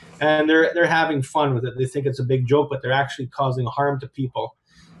magic, and they're having fun with it. They think it's a big joke, but they're actually causing harm to people.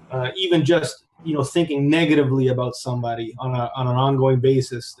 Even just thinking negatively about somebody on an ongoing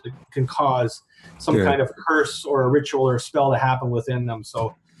basis can cause some kind of curse or a ritual or a spell to happen within them.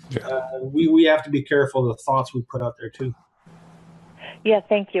 So we have to be careful of the thoughts we put out there too. Yeah,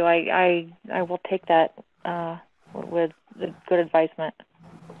 thank you. I will take that with good advisement.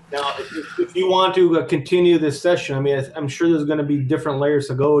 Now, if you want to continue this session, I mean, I'm sure there's going to be different layers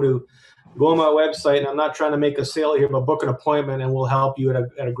to go on my website, and I'm not trying to make a sale here, but book an appointment and we'll help you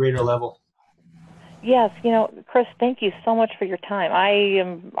at a greater level. Yes, Chris, thank you so much for your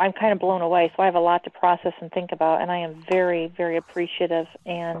time. I'm kind of blown away, so I have a lot to process and think about, and I am very, very appreciative.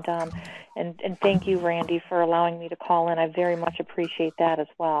 And thank you, Randy, for allowing me to call in. I very much appreciate that as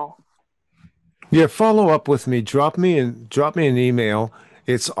well. Yeah, follow up with me. Drop me an email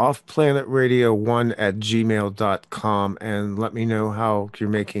It's offplanetradio1@gmail.com, and let me know how you're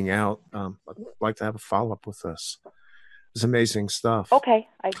making out. I'd like to have a follow-up with this. It's amazing stuff. Okay.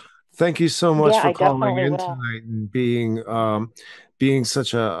 Thank you so much for I calling definitely in will. tonight and being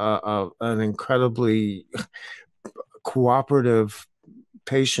such an incredibly cooperative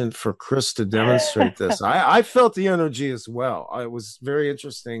patient for Chris to demonstrate this. I felt the energy as well. It was very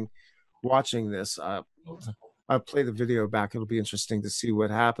interesting watching this. I'll play the video back. It'll be interesting to see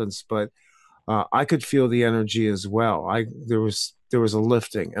what happens, but I could feel the energy as well. There was a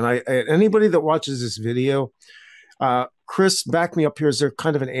lifting, and anybody that watches this video, Chris, back me up here. Is there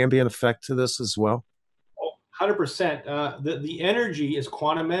kind of an ambient effect to this as well? 100%. The energy is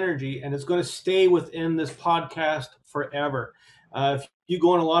quantum energy, and it's going to stay within this podcast forever. If you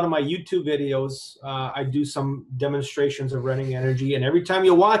go on a lot of my YouTube videos, I do some demonstrations of running energy, and every time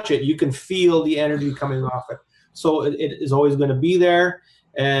you watch it, you can feel the energy coming off it. So it is always going to be there.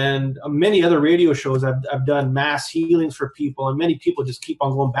 And many other radio shows, I've done mass healings for people, and many people just keep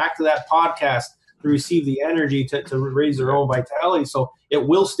on going back to that podcast to receive the energy to raise their own vitality. So it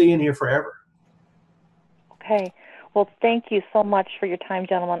will stay in here forever. Okay. Well, thank you so much for your time,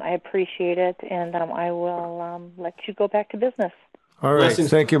 gentlemen. I appreciate it, and I will let you go back to business. All right. Blessings.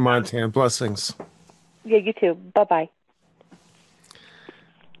 Thank you, Montan. Blessings. Yeah, you too. Bye-bye.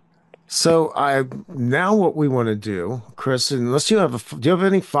 So now what we want to do, Chris, unless do you have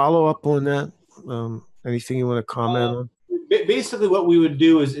any follow-up on that? Anything you want to comment on? Basically, what we would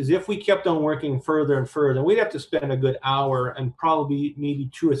do is if we kept on working further and further, we'd have to spend a good hour and probably maybe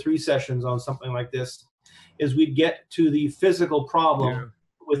 2 or 3 sessions on something like this, is we'd get to the physical problem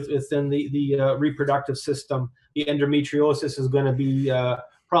within the reproductive system. The endometriosis is going to be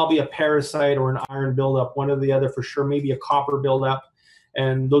probably a parasite or an iron buildup, one or the other for sure, maybe a copper buildup.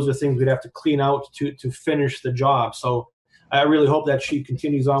 And those are things we'd have to clean out to finish the job. So I really hope that she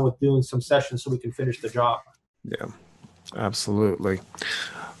continues on with doing some sessions so we can finish the job. Yeah, absolutely.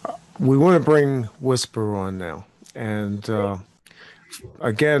 We want to bring Whisper on now. And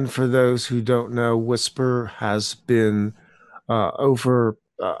again, for those who don't know, Whisper has been over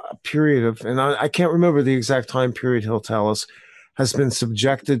a period of, and I can't remember the exact time period he'll tell us, has been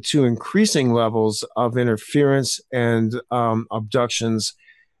subjected to increasing levels of interference and abductions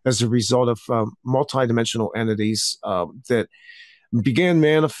as a result of multidimensional entities that began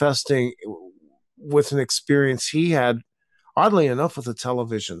manifesting with an experience he had, oddly enough, with a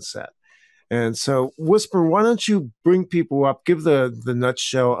television set. And so, Whisper, why don't you bring people up, give the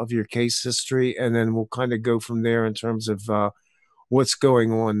nutshell of your case history, and then we'll kind of go from there in terms of what's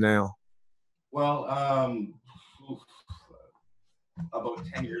going on now. Well, about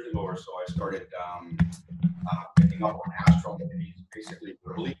 10 years ago or so, I started picking up on astral entities, basically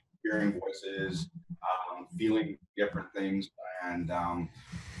verbally hearing voices, feeling different things. And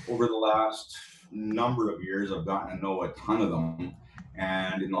over the last number of years, I've gotten to know a ton of them.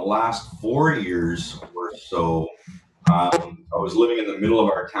 And in the last 4 years or so, I was living in the middle of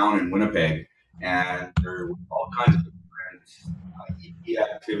our town in Winnipeg, and there were all kinds of different ET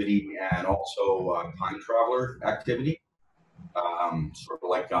activity and also time traveler activity. Sort of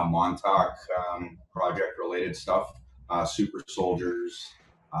like Montauk project related stuff, super soldiers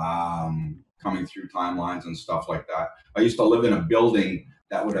coming through timelines and stuff like that. I used to live in a building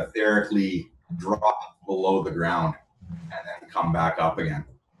that would etherically drop below the ground and then come back up again.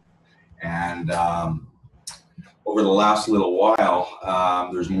 And over the last little while,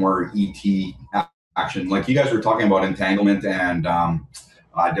 there's more ET action. Like you guys were talking about entanglement and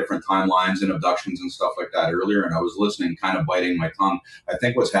different timelines and abductions and stuff like that earlier, and I was listening, kind of biting my tongue. I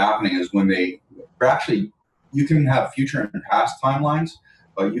think what's happening is you can have future and past timelines,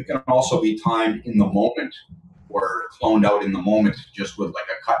 but you can also be timed in the moment or cloned out in the moment just with like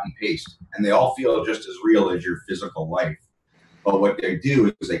a cut and paste, and they all feel just as real as your physical life. But what they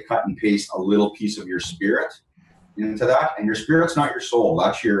do is they cut and paste a little piece of your spirit into that, and your spirit's not your soul.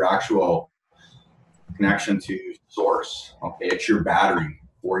 That's your actual connection to source. Okay, it's your battery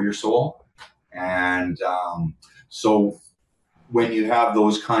for your soul. And so when you have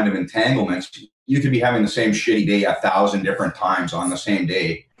those kind of entanglements, you could be having the same shitty day 1,000 different times on the same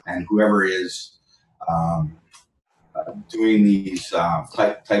day, and whoever is doing these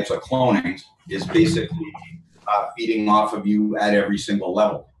types of cloning is basically feeding off of you at every single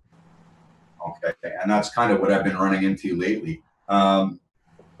level. Okay, and that's kind of what I've been running into lately.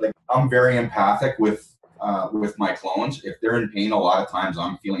 Like I'm very empathic with my clones. If they're in pain, a lot of times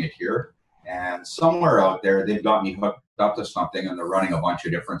I'm feeling it here. And somewhere out there, they've got me hooked up to something, and they're running a bunch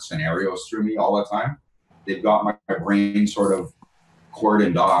of different scenarios through me all the time. They've got my brain sort of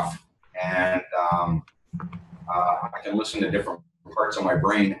cordoned off, and I can listen to different parts of my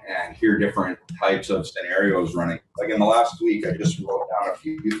brain and hear different types of scenarios running. Like in the last week, I just wrote down a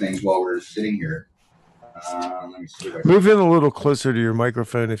few things while we were sitting here. Let me see. Move in a little closer to your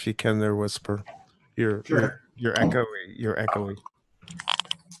microphone if you can there, Whisper. Sure. You're echoey. You're echoey.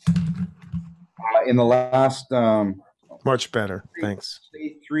 In the last... much better. Thanks.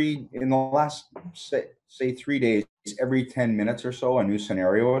 In the last, say 3 days, every 10 minutes or so, a new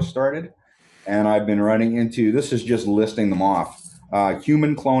scenario has started. And I've been running into, this is just listing them off,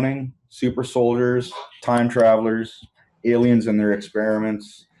 human cloning, super soldiers, time travelers, aliens and their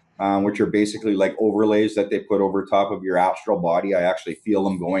experiments, which are basically like overlays that they put over top of your astral body. I actually feel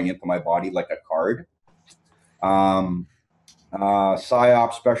them going into my body like a card.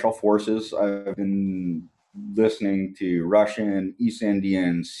 PSYOP special forces. I've been listening to Russian, East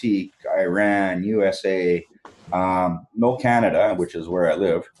Indian, Sikh, Iran, USA, no Canada, which is where I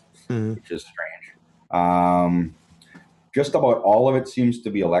live, which is strange. Just about all of it seems to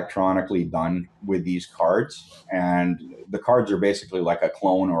be electronically done with these cards, and the cards are basically like a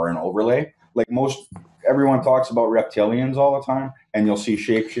clone or an overlay. Like everyone talks about reptilians all the time, and you'll see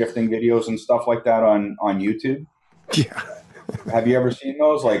shape-shifting videos and stuff like that on YouTube. Yeah. Have you ever seen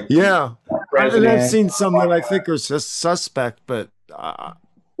those? Like, yeah, I've seen some that I think are suspect, but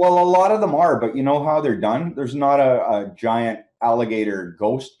well, a lot of them are. But you know how they're done? There's not a giant alligator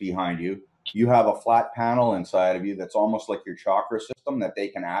ghost behind you. You have a flat panel inside of you that's almost like your chakra system that they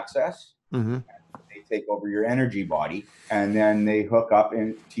can access. Mm-hmm. They take over your energy body, and then they hook up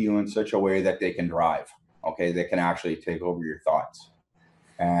into you in such a way that they can drive. Okay, they can actually take over your thoughts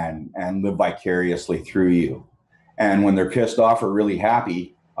and live vicariously through you. And when they're pissed off or really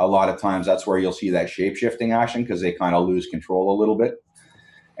happy, a lot of times that's where you'll see that shape-shifting action, because they kind of lose control a little bit.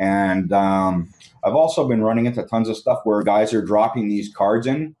 And I've also been running into tons of stuff where guys are dropping these cards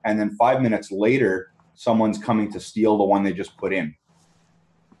in, and then 5 minutes later, someone's coming to steal the one they just put in,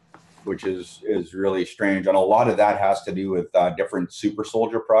 which is really strange. And a lot of that has to do with different super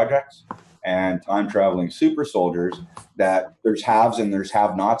soldier projects and time-traveling super soldiers, that there's haves and there's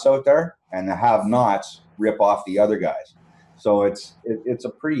have-nots out there, and the have-nots rip off the other guys. So it's a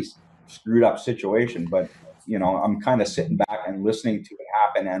pretty screwed up situation, but you know, I'm kind of sitting back and listening to it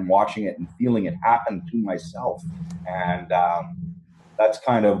happen and watching it and feeling it happen to myself. And that's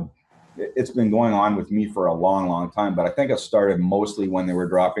kind of, it's been going on with me for a long, long time, but I think it started mostly when they were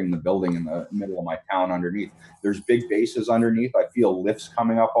dropping the building in the middle of my town underneath. There's big bases underneath. I feel lifts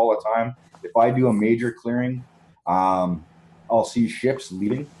coming up all the time. If I do a major clearing, I'll see ships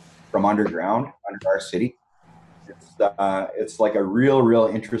leaving from underground under our city. It's like a real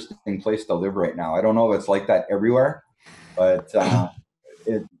interesting place to live right now. I don't know if it's like that everywhere, but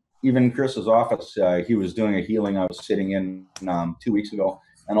even Chris's office, he was doing a healing I was sitting in 2 weeks ago,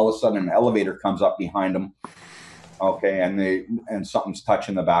 and all of a sudden an elevator comes up behind him. Okay, and something's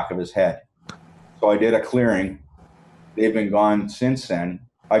touching the back of his head. So I did a clearing. They've been gone since then.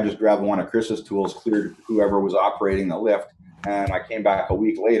 I just grabbed one of Chris's tools, cleared whoever was operating the lift, and I came back a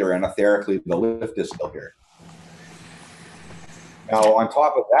week later, and etherically the lift is still here. Now, on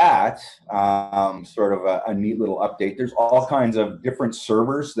top of that, sort of a neat little update, there's all kinds of different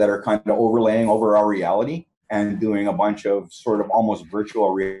servers that are kind of overlaying over our reality and doing a bunch of sort of almost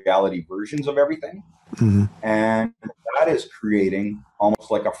virtual reality versions of everything. Mm-hmm. And that is creating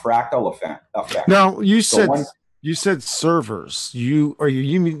almost like a fractal effect. Now, you said servers. Do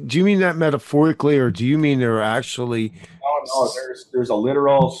you mean that metaphorically, or do you mean they're actually? No, there's a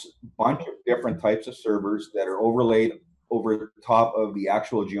literal bunch of different types of servers that are overlaid over top of the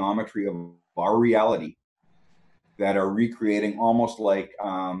actual geometry of our reality, that are recreating almost like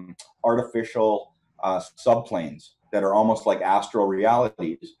artificial subplanes that are almost like astral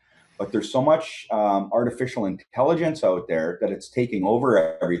realities. But there's so much artificial intelligence out there that it's taking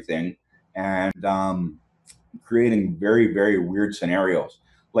over everything and creating very, very weird scenarios.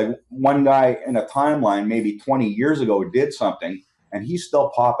 Like one guy in a timeline maybe 20 years ago did something, and he's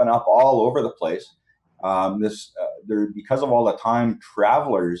still popping up all over the place. Because of all the time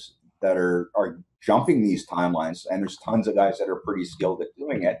travelers that are jumping these timelines, and there's tons of guys that are pretty skilled at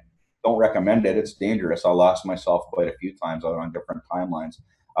doing it. Don't recommend it. It's dangerous. I lost myself quite a few times out on different timelines.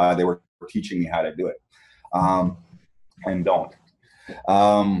 They were teaching me how to do it. And don't.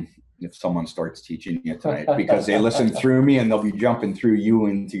 If someone starts teaching you tonight, because they listen through me and they'll be jumping through you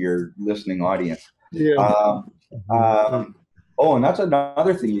into your listening audience. Yeah. Oh, and that's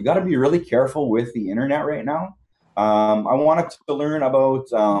another thing. You got to be really careful with the internet right now. I wanted to learn about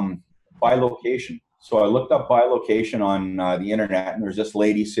bilocation. So I looked up bilocation on the internet, and there's this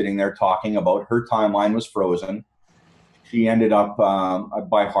lady sitting there talking about her timeline was frozen. She ended up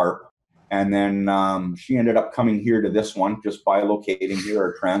by HARP, And then she ended up coming here to this one, just bilocating here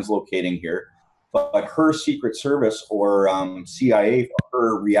or translocating here. But her Secret Service or CIA,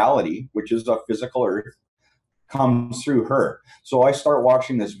 her reality, which is a physical Earth, comes through her. So I start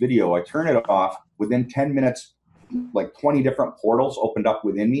watching this video. I turn it off. Within 10 minutes, like 20 different portals opened up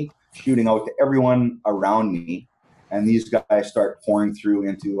within me, shooting out to everyone around me. And these guys start pouring through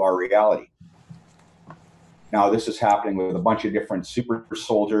into our reality. Now, this is happening with a bunch of different super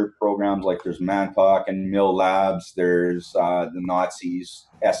soldier programs, like there's Mantalk and Mill Labs, there's the Nazis,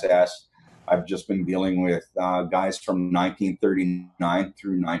 SS. I've just been dealing with guys from 1939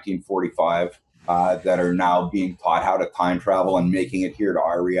 through 1945 that are now being taught how to time travel and making it here to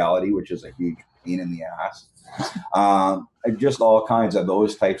our reality, which is a huge pain in the ass. Just all kinds of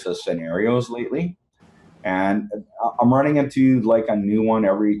those types of scenarios lately. And I'm running into like a new one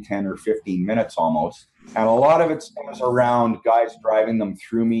every 10 or 15 minutes almost. And a lot of it stems around guys driving them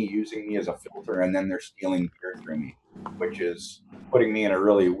through me, using me as a filter, and then they're stealing gear through me, which is putting me in a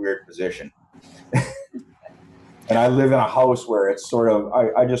really weird position. And I live in a house where it's sort of,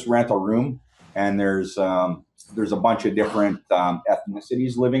 I just rent a room, and there's a bunch of different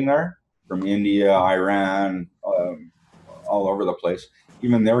ethnicities living there, from India, Iran, all over the place.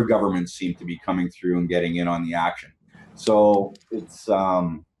 Even their governments seem to be coming through and getting in on the action. So it's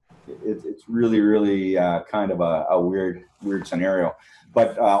really, really kind of a weird scenario.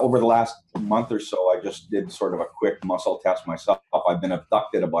 But over the last month or so, I just did sort of a quick muscle test myself. I've been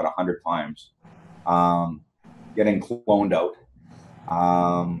abducted about 100 times, getting cloned out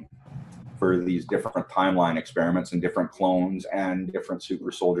for these different timeline experiments and different clones and different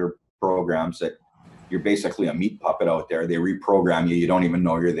super soldier programs that you're basically a meat puppet out there. They reprogram you. You don't even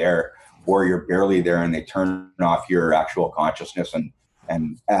know you're there, or you're barely there, and they turn off your actual consciousness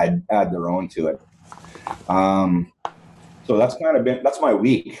and add their own to it. So that's that's my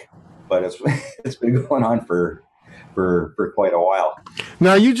week, but it's been going on for quite a while.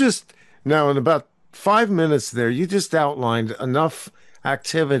 Now in about 5 minutes there, you just outlined enough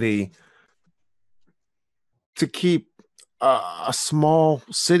activity to keep a small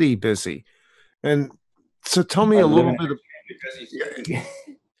city busy. And so tell me a little bit.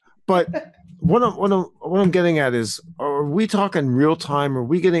 But what I'm getting at is, are we talking real time?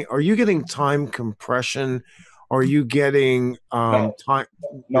 Are you getting time compression? Are you getting time?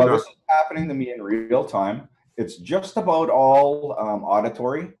 No, this is happening to me in real time. It's just about all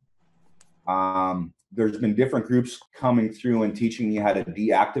auditory. There's been different groups coming through and teaching me how to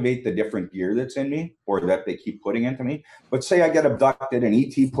deactivate the different gear that's in me, or that they keep putting into me. But say I get abducted and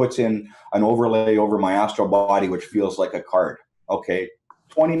ET puts in an overlay over my astral body, which feels like a card. Okay,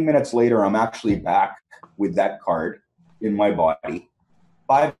 20 minutes later, I'm actually back with that card in my body.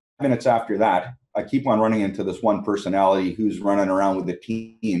 5 minutes after that, I keep on running into this one personality who's running around with the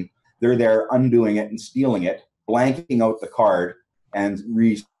team. They're there undoing it and stealing it, blanking out the card and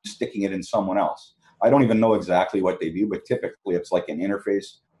re-sticking it in someone else. I don't even know exactly what they do, but typically it's like an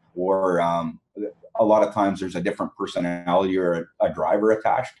interface, or a lot of times there's a different personality or a driver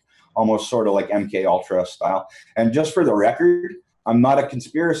attached, almost sort of like MK Ultra style. And just for the record, I'm not a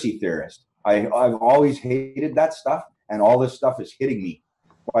conspiracy theorist. I've always hated that stuff, and all this stuff is hitting me.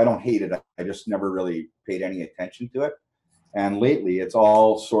 Well, I don't hate it. I just never really paid any attention to it. And lately it's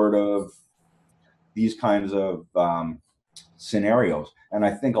all sort of these kinds of scenarios. And I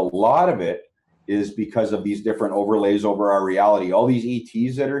think a lot of it is because of these different overlays over our reality. All these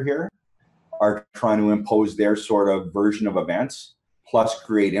ETs that are here are trying to impose their sort of version of events, plus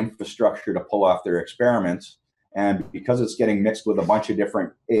create infrastructure to pull off their experiments. And because it's getting mixed with a bunch of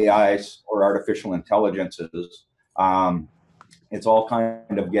different AIs or artificial intelligences, it's all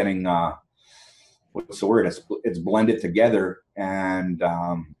kind of getting, what's the word? It's blended together, and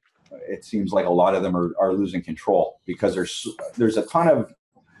it seems like a lot of them are losing control, because there's a ton of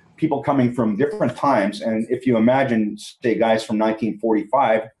people coming from different times. And if you imagine, say, guys from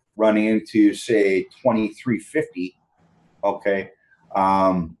 1945 running into, say, 2350, okay,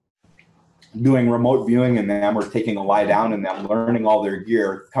 doing remote viewing in them, or taking a lie down in them, learning all their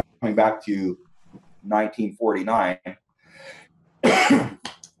gear, coming back to 1949,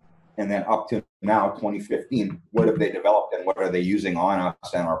 and then up to now, 2015, what have they developed and what are they using on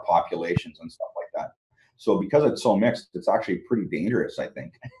us and our populations and stuff like that? So because it's so mixed, it's actually pretty dangerous, I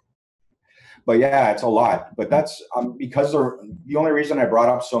think. But yeah, it's a lot. But that's because the only reason I brought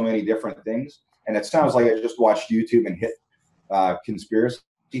up so many different things, and it sounds like I just watched YouTube and hit conspiracy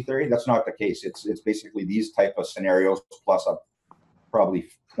theory. That's not the case. It's basically these type of scenarios plus probably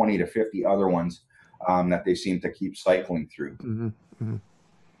 20 to 50 other ones that they seem to keep cycling through. Mm-hmm. Mm-hmm.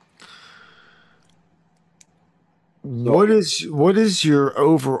 What is your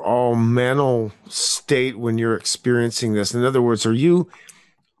overall mental state when you're experiencing this? In other words, are you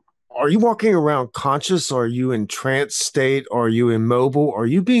walking around conscious? Are you in trance state? Are you immobile? Are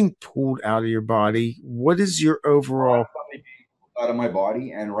you being pulled out of your body? What is your overall out of my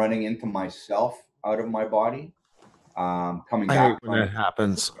body and running into myself out of my body, coming I back hate when that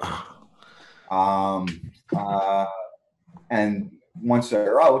happens. And once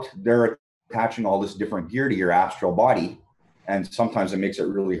they're out, they're attaching all this different gear to your astral body, and sometimes it makes it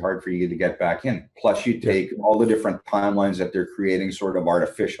really hard for you to get back in. Plus, you take all the different timelines that they're creating sort of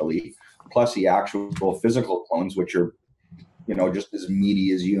artificially, plus the actual physical clones, which are, you know, just as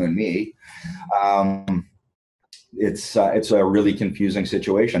meaty as you and me. It's a really confusing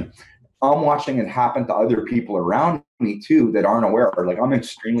situation. I'm watching it happen to other people around me too that aren't aware. Like, I'm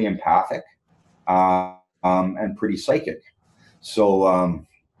extremely empathic and pretty psychic. So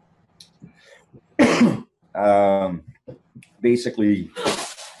basically,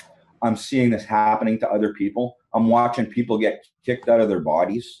 I'm seeing this happening to other people. I'm watching people get kicked out of their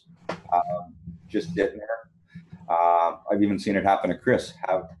bodies, just sitting there. I've even seen it happen to Chris.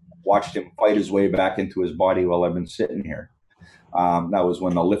 Have watched him fight his way back into his body while I've been sitting here. That was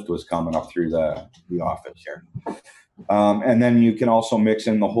when the lift was coming up through the office here. And then you can also mix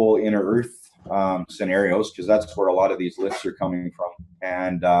in the whole inner earth scenarios, because that's where a lot of these lifts are coming from.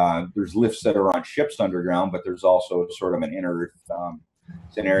 And there's lifts that are on ships underground, but there's also sort of an inner earth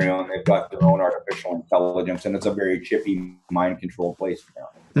scenario, and they've got their own artificial intelligence, and it's a very chippy, mind control place.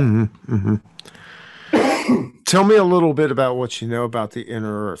 Mm-hmm, mm-hmm. Tell me a little bit about what you know about the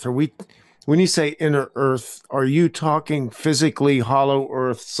inner earth. When you say inner earth, are you talking physically hollow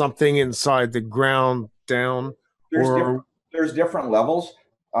earth, something inside the ground down? There's different levels.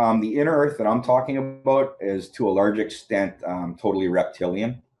 The inner earth that I'm talking about is to a large extent totally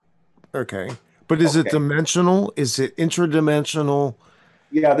reptilian. Okay. But is it dimensional? Is it intradimensional?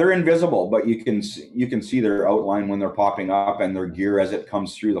 Yeah, they're invisible, but you can see their outline when they're popping up, and their gear as it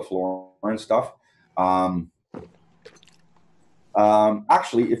comes through the floor and stuff.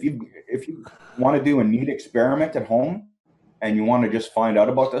 Actually, if you want to do a neat experiment at home and you want to just find out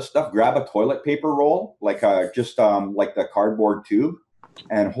about this stuff, grab a toilet paper roll, like like the cardboard tube,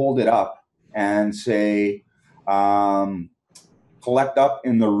 and hold it up and say, collect up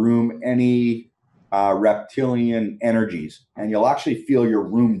in the room any reptilian energies, and you'll actually feel your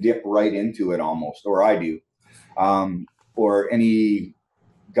room dip right into it almost, or I do, or any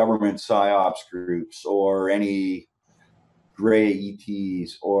government psyops groups, or any gray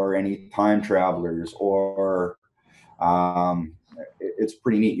ETs, or any time travelers, or it's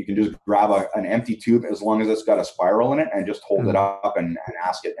pretty neat. You can just grab an empty tube, as long as it's got a spiral in it, and just hold it up and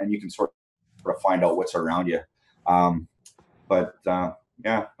ask it, and you can sort of find out what's around you. Yeah,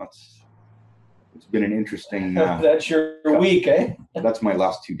 it's been an interesting. That's your week, eh? That's my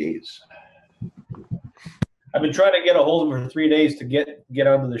last 2 days. I've been trying to get a hold of him for 3 days to get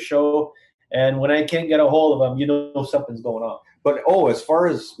onto the show, and when I can't get a hold of him, you know something's going on. But as far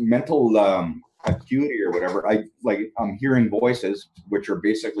as mental acuity or whatever, I'm hearing voices which are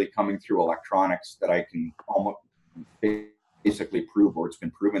basically coming through electronics that I can almost basically prove, or it's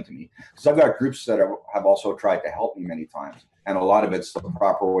been proven to me, because I've got groups that have also tried to help me many times, and a lot of it's the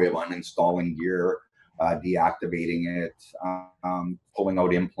proper way of uninstalling gear, deactivating it, pulling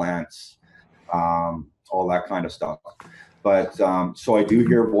out implants, all that kind of stuff. But so I do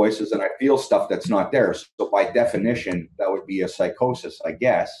hear voices and I feel stuff that's not there. So by definition, that would be a psychosis, I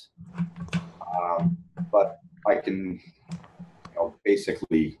guess. But I can,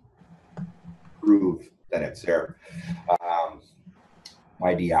 basically prove that it's there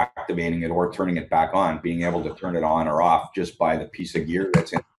by deactivating it or turning it back on, being able to turn it on or off just by the piece of gear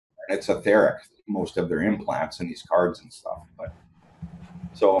that's in. And it's etheric, most of their implants and these cards and stuff. But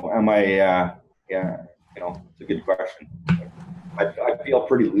so am I? Yeah. It's a good question. I feel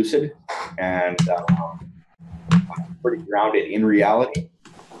pretty lucid and I'm pretty grounded in reality,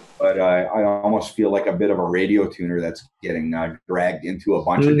 but I almost feel like a bit of a radio tuner that's getting dragged into a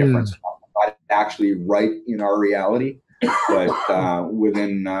bunch of different stuff. Not actually right in our reality, but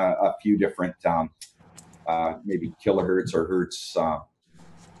within a few different maybe kilohertz or hertz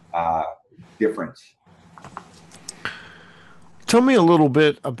difference. Tell me a little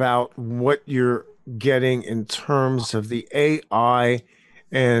bit about what you're getting in terms of the AI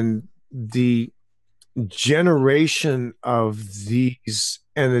and the generation of these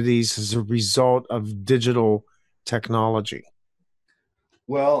entities as a result of digital technology.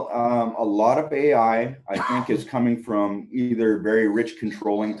 Well, a lot of AI, I think, is coming from either very rich,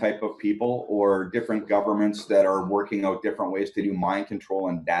 controlling type of people or different governments that are working out different ways to do mind control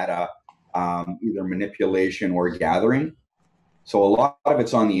and data either manipulation or gathering. So a lot of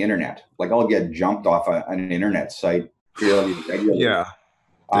it's on the internet. Like I'll get jumped off an internet site fairly regularly. Yeah.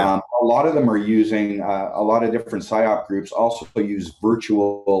 A lot of them are using a lot of different psyop groups also use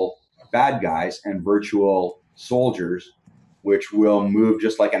virtual bad guys and virtual soldiers, which will move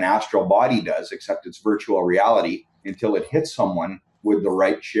just like an astral body does, except it's virtual reality until it hits someone with the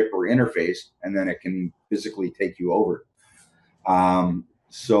right chip or interface, and then it can physically take you over.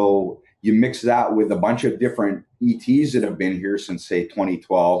 So you mix that with a bunch of different ETs that have been here since, say,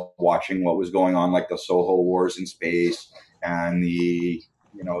 2012, watching what was going on, like the Soho Wars in space and the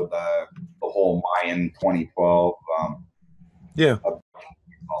whole Mayan 2012.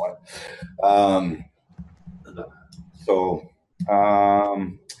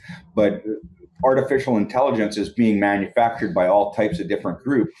 But artificial intelligence is being manufactured by all types of different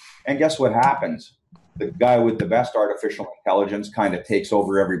groups. And guess what happens? The guy with the best artificial intelligence kind of takes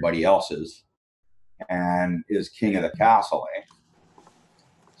over everybody else's and is king of the castle, eh?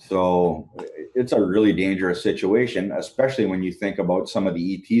 So it's a really dangerous situation, especially when you think about some of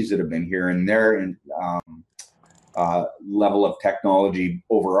the ETs that have been here and their level of technology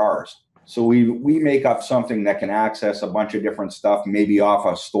over ours. So we make up something that can access a bunch of different stuff, maybe off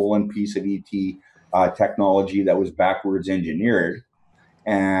a stolen piece of ET technology that was backwards engineered.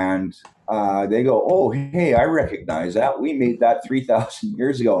 And they go, oh, hey, I recognize that. We made that 3,000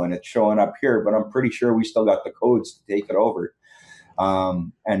 years ago and it's showing up here, but I'm pretty sure we still got the codes to take it over.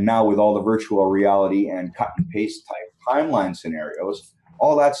 And now with all the virtual reality and cut and paste type timeline scenarios,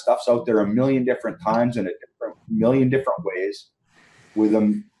 all that stuff's out there a million different times in a million different ways with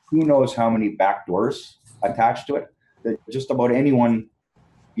them. Who knows how many backdoors attached to it that just about anyone,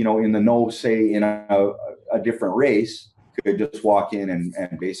 in the know, say in a different race could just walk in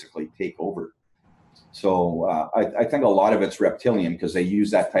and basically take over. So I think a lot of it's reptilian because they use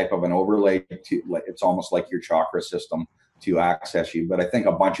that type of an overlay it's almost like your chakra system to access you. But I think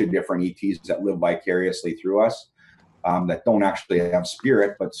a bunch of different ETs that live vicariously through us that don't actually have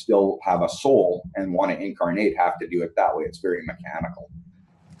spirit, but still have a soul and want to incarnate have to do it that way. It's very mechanical.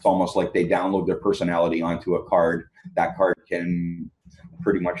 It's almost like they download their personality onto a card. That card can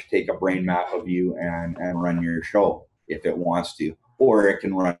pretty much take a brain map of you and run your show if it wants to, or it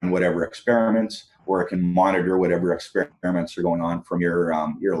can run whatever experiments, or it can monitor whatever experiments are going on from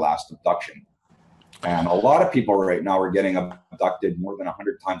your last abduction. And a lot of people right now are getting abducted more than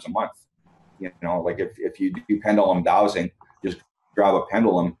 100 times a month. Like if you do pendulum dowsing, just grab a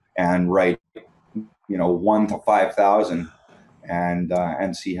pendulum and write, 1 to 5,000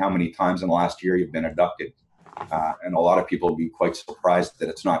 and see how many times in the last year you've been abducted. And a lot of people will be quite surprised that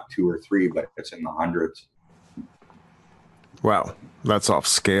it's not 2 or 3, but it's in the hundreds. Wow, that's off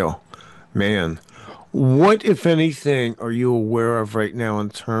scale, man. What, if anything, are you aware of right now in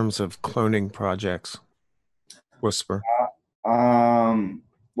terms of cloning projects? Whisper.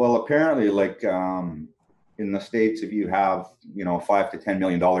 Well, apparently, like in the States, if you have, $5 to $10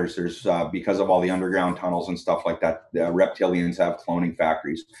 million, there's because of all the underground tunnels and stuff like that, the reptilians have cloning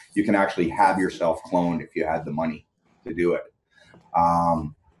factories. You can actually have yourself cloned if you had the money to do it.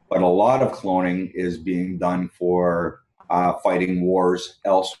 But a lot of cloning is being done for fighting wars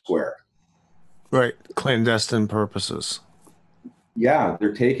elsewhere. Right, clandestine purposes. Yeah,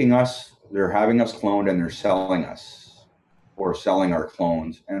 they're taking us, they're having us cloned, and they're selling us. Or selling our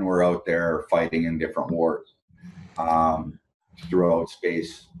clones, and we're out there fighting in different wars throughout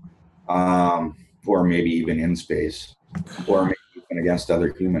space, or maybe even in space, or maybe even against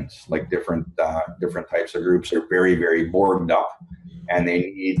other humans. Like different types of groups are very, very borged up, and they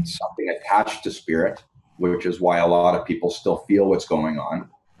need something attached to spirit, which is why a lot of people still feel what's going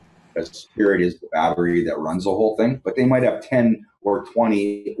on, because spirit is the battery that runs the whole thing. But they might have 10 or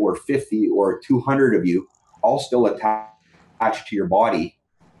 20 or 50 or 200 of you all still attached to your body,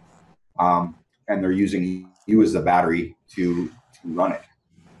 and they're using you as the battery to run it.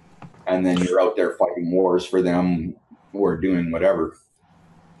 And then you're out there fighting wars for them or doing whatever.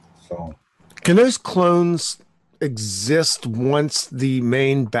 So, can those clones exist once the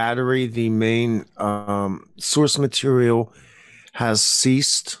main battery, the main source material has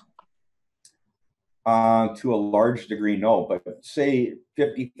ceased? To a large degree, no. But say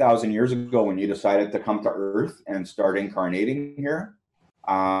 50,000 years ago, when you decided to come to Earth and start incarnating here,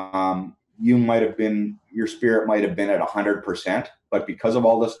 you might have been, your spirit might have been at 100%. But because of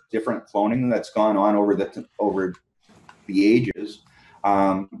all this different cloning that's gone on over the ages,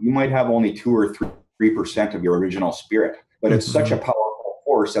 you might have only 2 or 3% of your original spirit. But it's such a powerful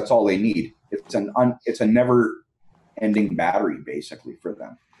force. That's all they need. It's a never-ending battery, basically, for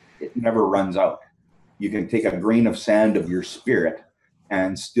them. It never runs out. You can take a grain of sand of your spirit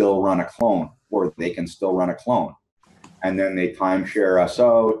and still run a clone, or they can still run a clone. And then they timeshare us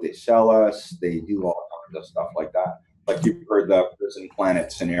out, they sell us, they do all kinds of stuff like that. Like you've heard the prison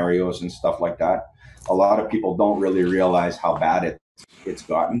planet scenarios and stuff like that. A lot of people don't really realize how bad it's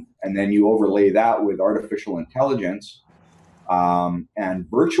gotten. And then you overlay that with artificial intelligence and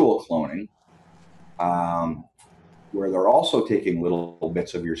virtual cloning, where they're also taking little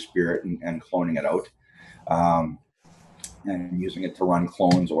bits of your spirit and cloning it out. And using it to run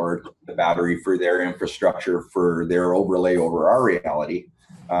clones or the battery for their infrastructure, for their overlay over our reality.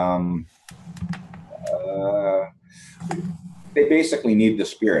 They basically need the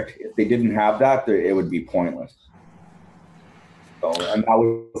spirit. If they didn't have that, it would be pointless. So, and that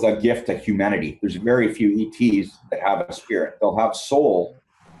was a gift to humanity. There's very few ETs that have a spirit. They'll have soul,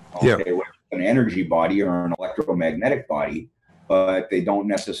 okay, with an energy body or an electromagnetic body, but they don't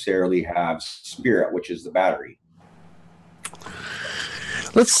necessarily have spirit, which is the battery.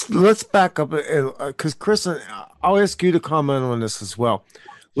 Let's back up because Chris, I'll ask you to comment on this as well.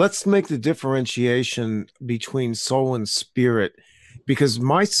 Let's make the differentiation between soul and spirit, because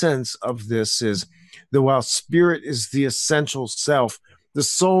my sense of this is that while spirit is the essential self, the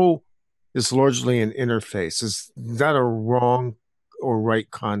soul is largely an interface. Is that a wrong or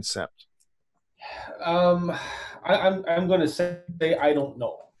right concept? I'm going to say I don't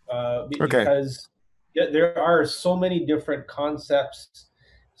know, because there are so many different concepts,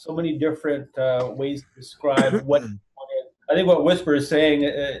 so many different ways to describe what. I think what Whisper is saying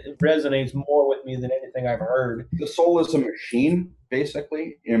it resonates more with me than anything I've heard. The soul is a machine,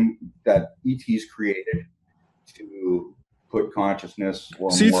 basically, that ET's created to put consciousness.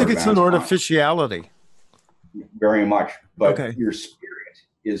 So you think it's an artificiality? Very much, but your spirit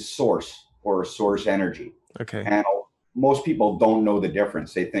is source or source energy. Okay. And most people don't know the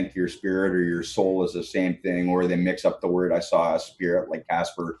difference. They think your spirit or your soul is the same thing, or they mix up the word. I saw a spirit like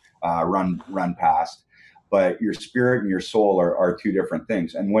Casper run past. But your spirit and your soul are two different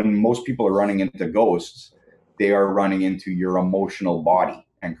things. And when most people are running into ghosts, they are running into your emotional body.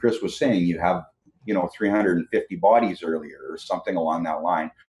 And Chris was saying you have, 350 bodies earlier or something along that line.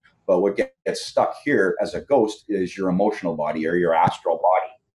 But what gets stuck here as a ghost is your emotional body or your astral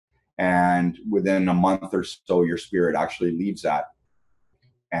body. And within a month or so, your spirit actually leaves that.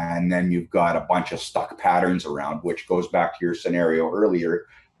 And then you've got a bunch of stuck patterns around, which goes back to your scenario earlier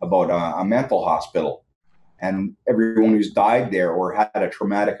about a mental hospital. And everyone who's died there or had a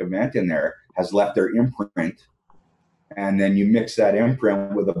traumatic event in there has left their imprint. And then you mix that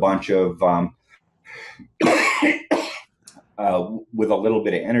imprint with a bunch of, with a little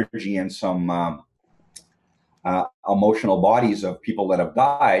bit of energy and some emotional bodies of people that have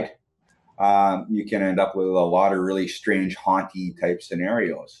died, you can end up with a lot of really strange, haunty type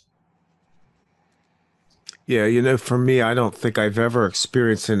scenarios. Yeah, for me, I don't think I've ever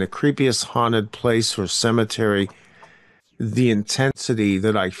experienced in the creepiest haunted place or cemetery the intensity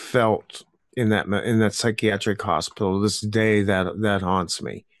that I felt in that psychiatric hospital this day that haunts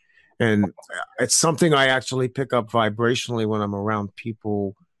me. And it's something I actually pick up vibrationally when I'm around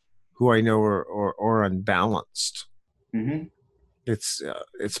people who I know are unbalanced. Mm-hmm. It's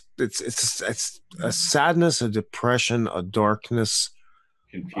a sadness, a depression, a darkness,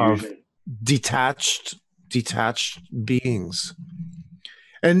 confusion, of detached beings.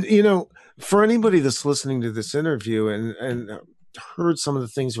 And for anybody that's listening to this interview and heard some of the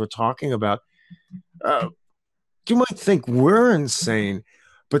things we're talking about, you might think we're insane,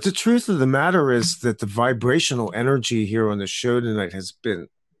 but the truth of the matter is that the vibrational energy here on the show tonight has been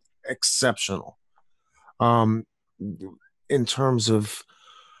exceptional, in terms of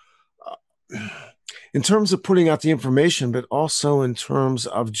putting out the information, but also in terms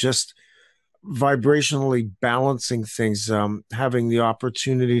of just vibrationally balancing things, having the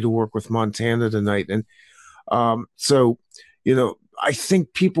opportunity to work with Montana tonight. And so, I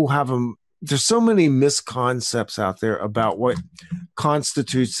think people there's so many misconceptions out there about what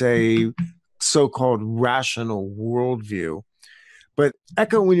constitutes a so-called rational worldview. But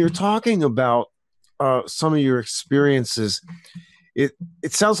Echo, when you're talking about some of your experiences, it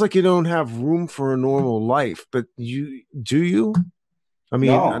sounds like you don't have room for a normal life, but do you? I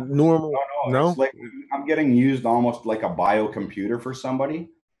mean, no. Normal. No? It's like I'm getting used almost like a biocomputer for somebody.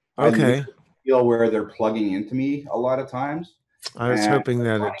 Okay. I feel where they're plugging into me a lot of times. I was hoping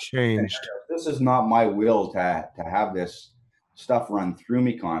that it changed. This is not my will to have this stuff run through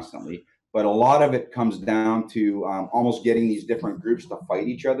me constantly. But a lot of it comes down to almost getting these different groups to fight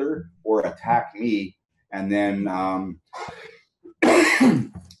each other or attack me. And then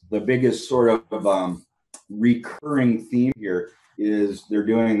the biggest sort of recurring theme here is they're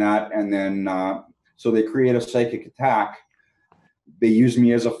doing that. And then so they create a psychic attack. They use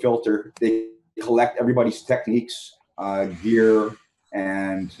me as a filter. They collect everybody's techniques, gear,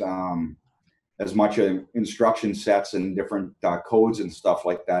 and as much instruction sets and different codes and stuff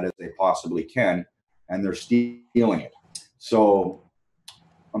like that as they possibly can, and they're stealing it. So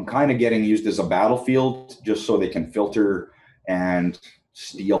I'm kind of getting used as a battlefield just so they can filter and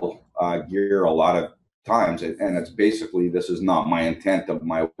steal gear a lot of times. And it's basically, this is not my intent of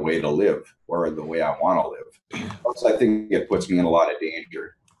my way to live or the way I want to live. Plus, I think it puts me in a lot of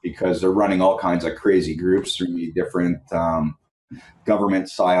danger because they're running all kinds of crazy groups through me, different government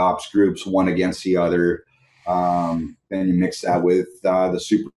psyops groups, one against the other. Then you mix that with the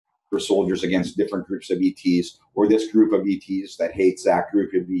super soldiers against different groups of ETs, or this group of ETs that hates that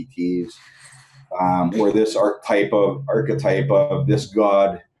group of ETs, or this archetype of this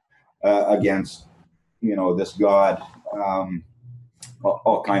god against, this god,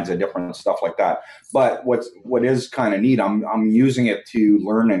 all kinds of different stuff like that. But what is kind of neat, I'm using it to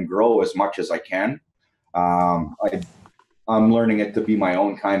learn and grow as much as I can. I'm learning it to be my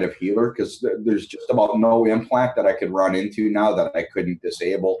own kind of healer, because there's just about no implant that I could run into now that I couldn't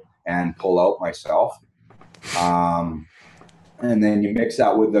disable and pull out myself. And then you mix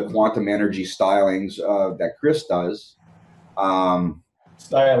that with the quantum energy stylings that Chris does.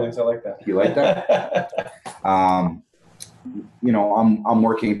 Stylings, I like that. You like that? I'm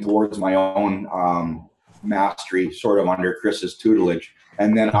working towards my own mastery, sort of under Chris's tutelage.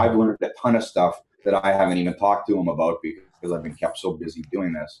 And then I've learned a ton of stuff that I haven't even talked to him about because I've been kept so busy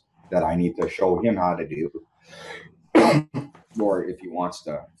doing this that I need to show him how to do, or if he wants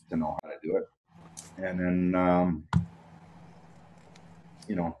to know how to do it. And then,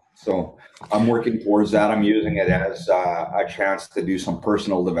 so I'm working towards that. I'm using it as a chance to do some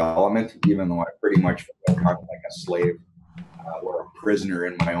personal development, even though I pretty much feel kind of like a slave or a prisoner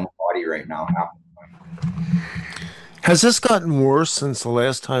in my own body right now. Has this gotten worse since the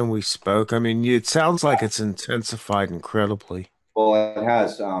last time we spoke? I mean, it sounds like it's intensified incredibly. Well, it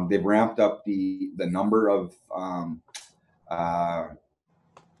has. They've ramped up the number of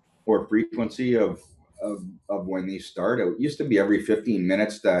or frequency of when these start. It used to be every 15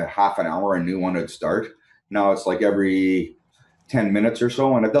 minutes to half an hour a new one would start. Now it's like every 10 minutes or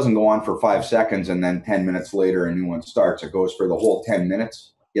so, and it doesn't go on for 5 seconds and then 10 minutes later a new one starts. It goes for the whole 10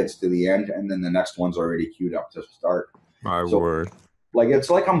 minutes, gets to the end, and then the next one's already queued up to start. My word. Like,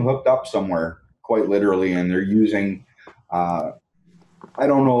 it's like I'm hooked up somewhere, quite literally, and they're using I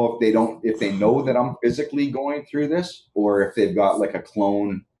don't know if they know that I'm physically going through this, or if they've got like a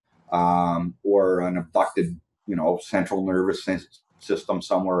clone or an abducted, central nervous system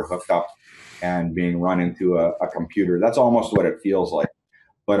somewhere hooked up and being run into a computer. That's almost what it feels like.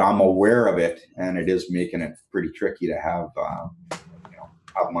 But I'm aware of it, and it is making it pretty tricky to have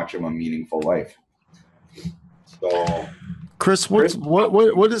much of a meaningful life. So, Chris, what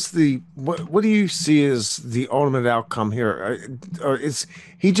do you see as the ultimate outcome here? Is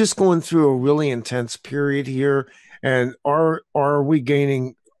he just going through a really intense period here, and are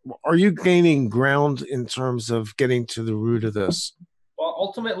you gaining ground in terms of getting to the root of this? Well,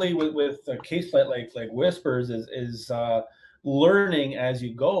 ultimately, with a case like Whispers is learning as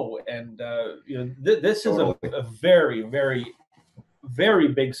you go, and this is a very, very, very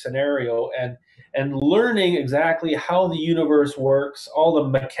big scenario, and learning exactly how the universe works, all the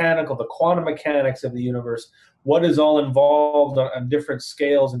quantum mechanics of the universe, what is all involved on different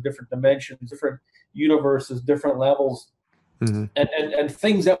scales and different dimensions, different universes, different levels, and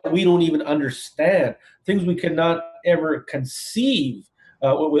things that we don't even understand, things we cannot ever conceive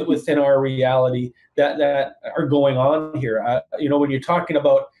within our reality that are going on here. When you're talking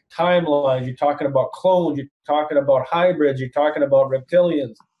about timelines, you're talking about clones, you're talking about hybrids, you're talking about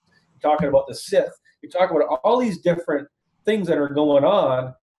reptilians, talking about the Sith, you're talking about all these different things that are going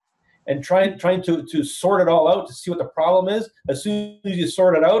on, and trying to sort it all out to see what the problem is. As soon as you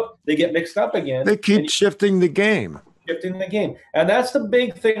sort it out, they get mixed up again. They keep shifting the game. And that's the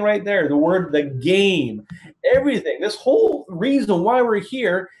big thing right there, the game. Everything, this whole reason why we're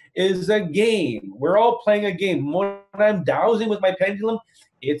here is a game. We're all playing a game. When I'm dowsing with my pendulum,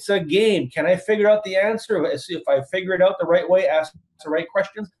 it's a game. Can I figure out the answer? If I figure it out the right way, ask the right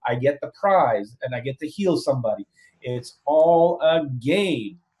questions, I get the prize and I get to heal somebody. It's all a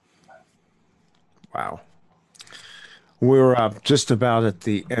game. Wow. We're just about at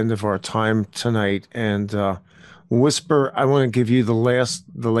the end of our time tonight, and Whisper, I want to give you the last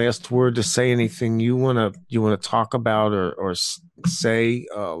word to say anything you want to talk about or say,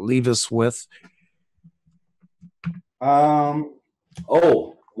 leave us with. One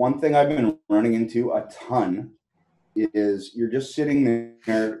thing I've been running into a ton is you're just sitting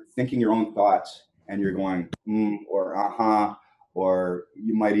there thinking your own thoughts, and you're going or or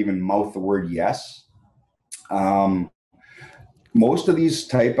you might even mouth the word yes. Most of these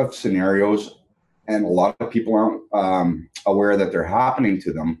type of scenarios, and a lot of people aren't aware that they're happening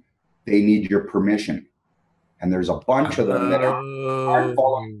to them, they need your permission. And there's a bunch of them that aren't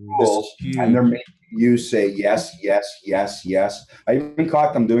following rules, and they're making you say yes, yes, yes, yes. I even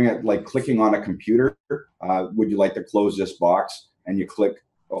caught them doing it, like clicking on a computer. Would you like to close this box? And you click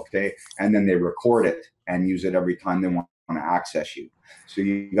okay, and then they record it and use it every time they want to access you. So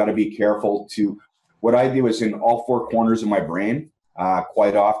you got to be careful. What I do is in all four corners of my brain,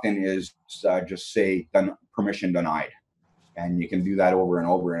 quite often is just say permission denied. And you can do that over and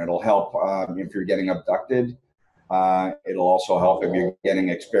over, and it'll help if you're getting abducted. It'll also help if you're getting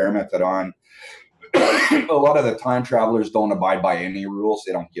experimented on. A lot of the time travelers don't abide by any rules.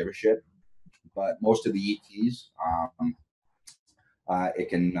 They don't give a shit. But most of the ETs, it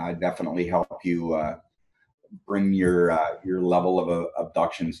can definitely help you bring your level of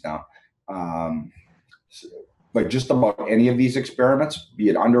abductions down. But just about any of these experiments, be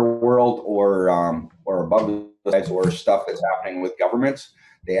it underworld or above the sides or stuff that's happening with governments,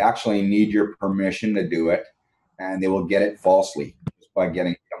 they actually need your permission to do it, and they will get it falsely just by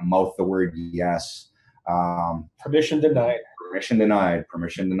getting to mouth the word yes. Permission denied. Permission denied.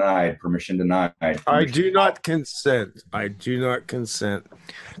 Permission denied. Permission denied. I do not consent. I do not consent.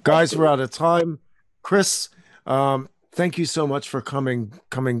 Guys, we're out of time. Chris, thank you so much for coming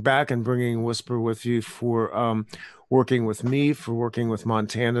back and bringing Whisper with you, for working with me, for working with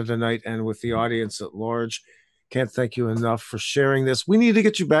Montana tonight, and with the audience at large. Can't thank you enough for sharing this. We need to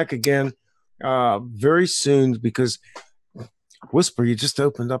get you back again very soon, because Whisper, you just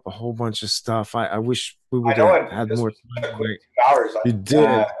opened up a whole bunch of stuff. I wish we would have had more time. You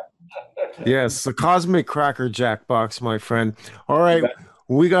did. Yes, the Cosmic Cracker Jack box, my friend. All right,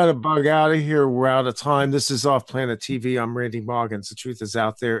 we got to bug out of here. We're out of time. This is Off Planet TV. I'm Randy Moggins. The truth is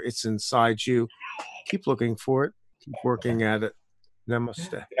out there. It's inside you. Keep looking for it. Keep working at it. Namaste.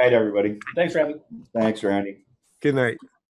 Good night, everybody. Thanks, Randy. Thanks, Randy. Good night.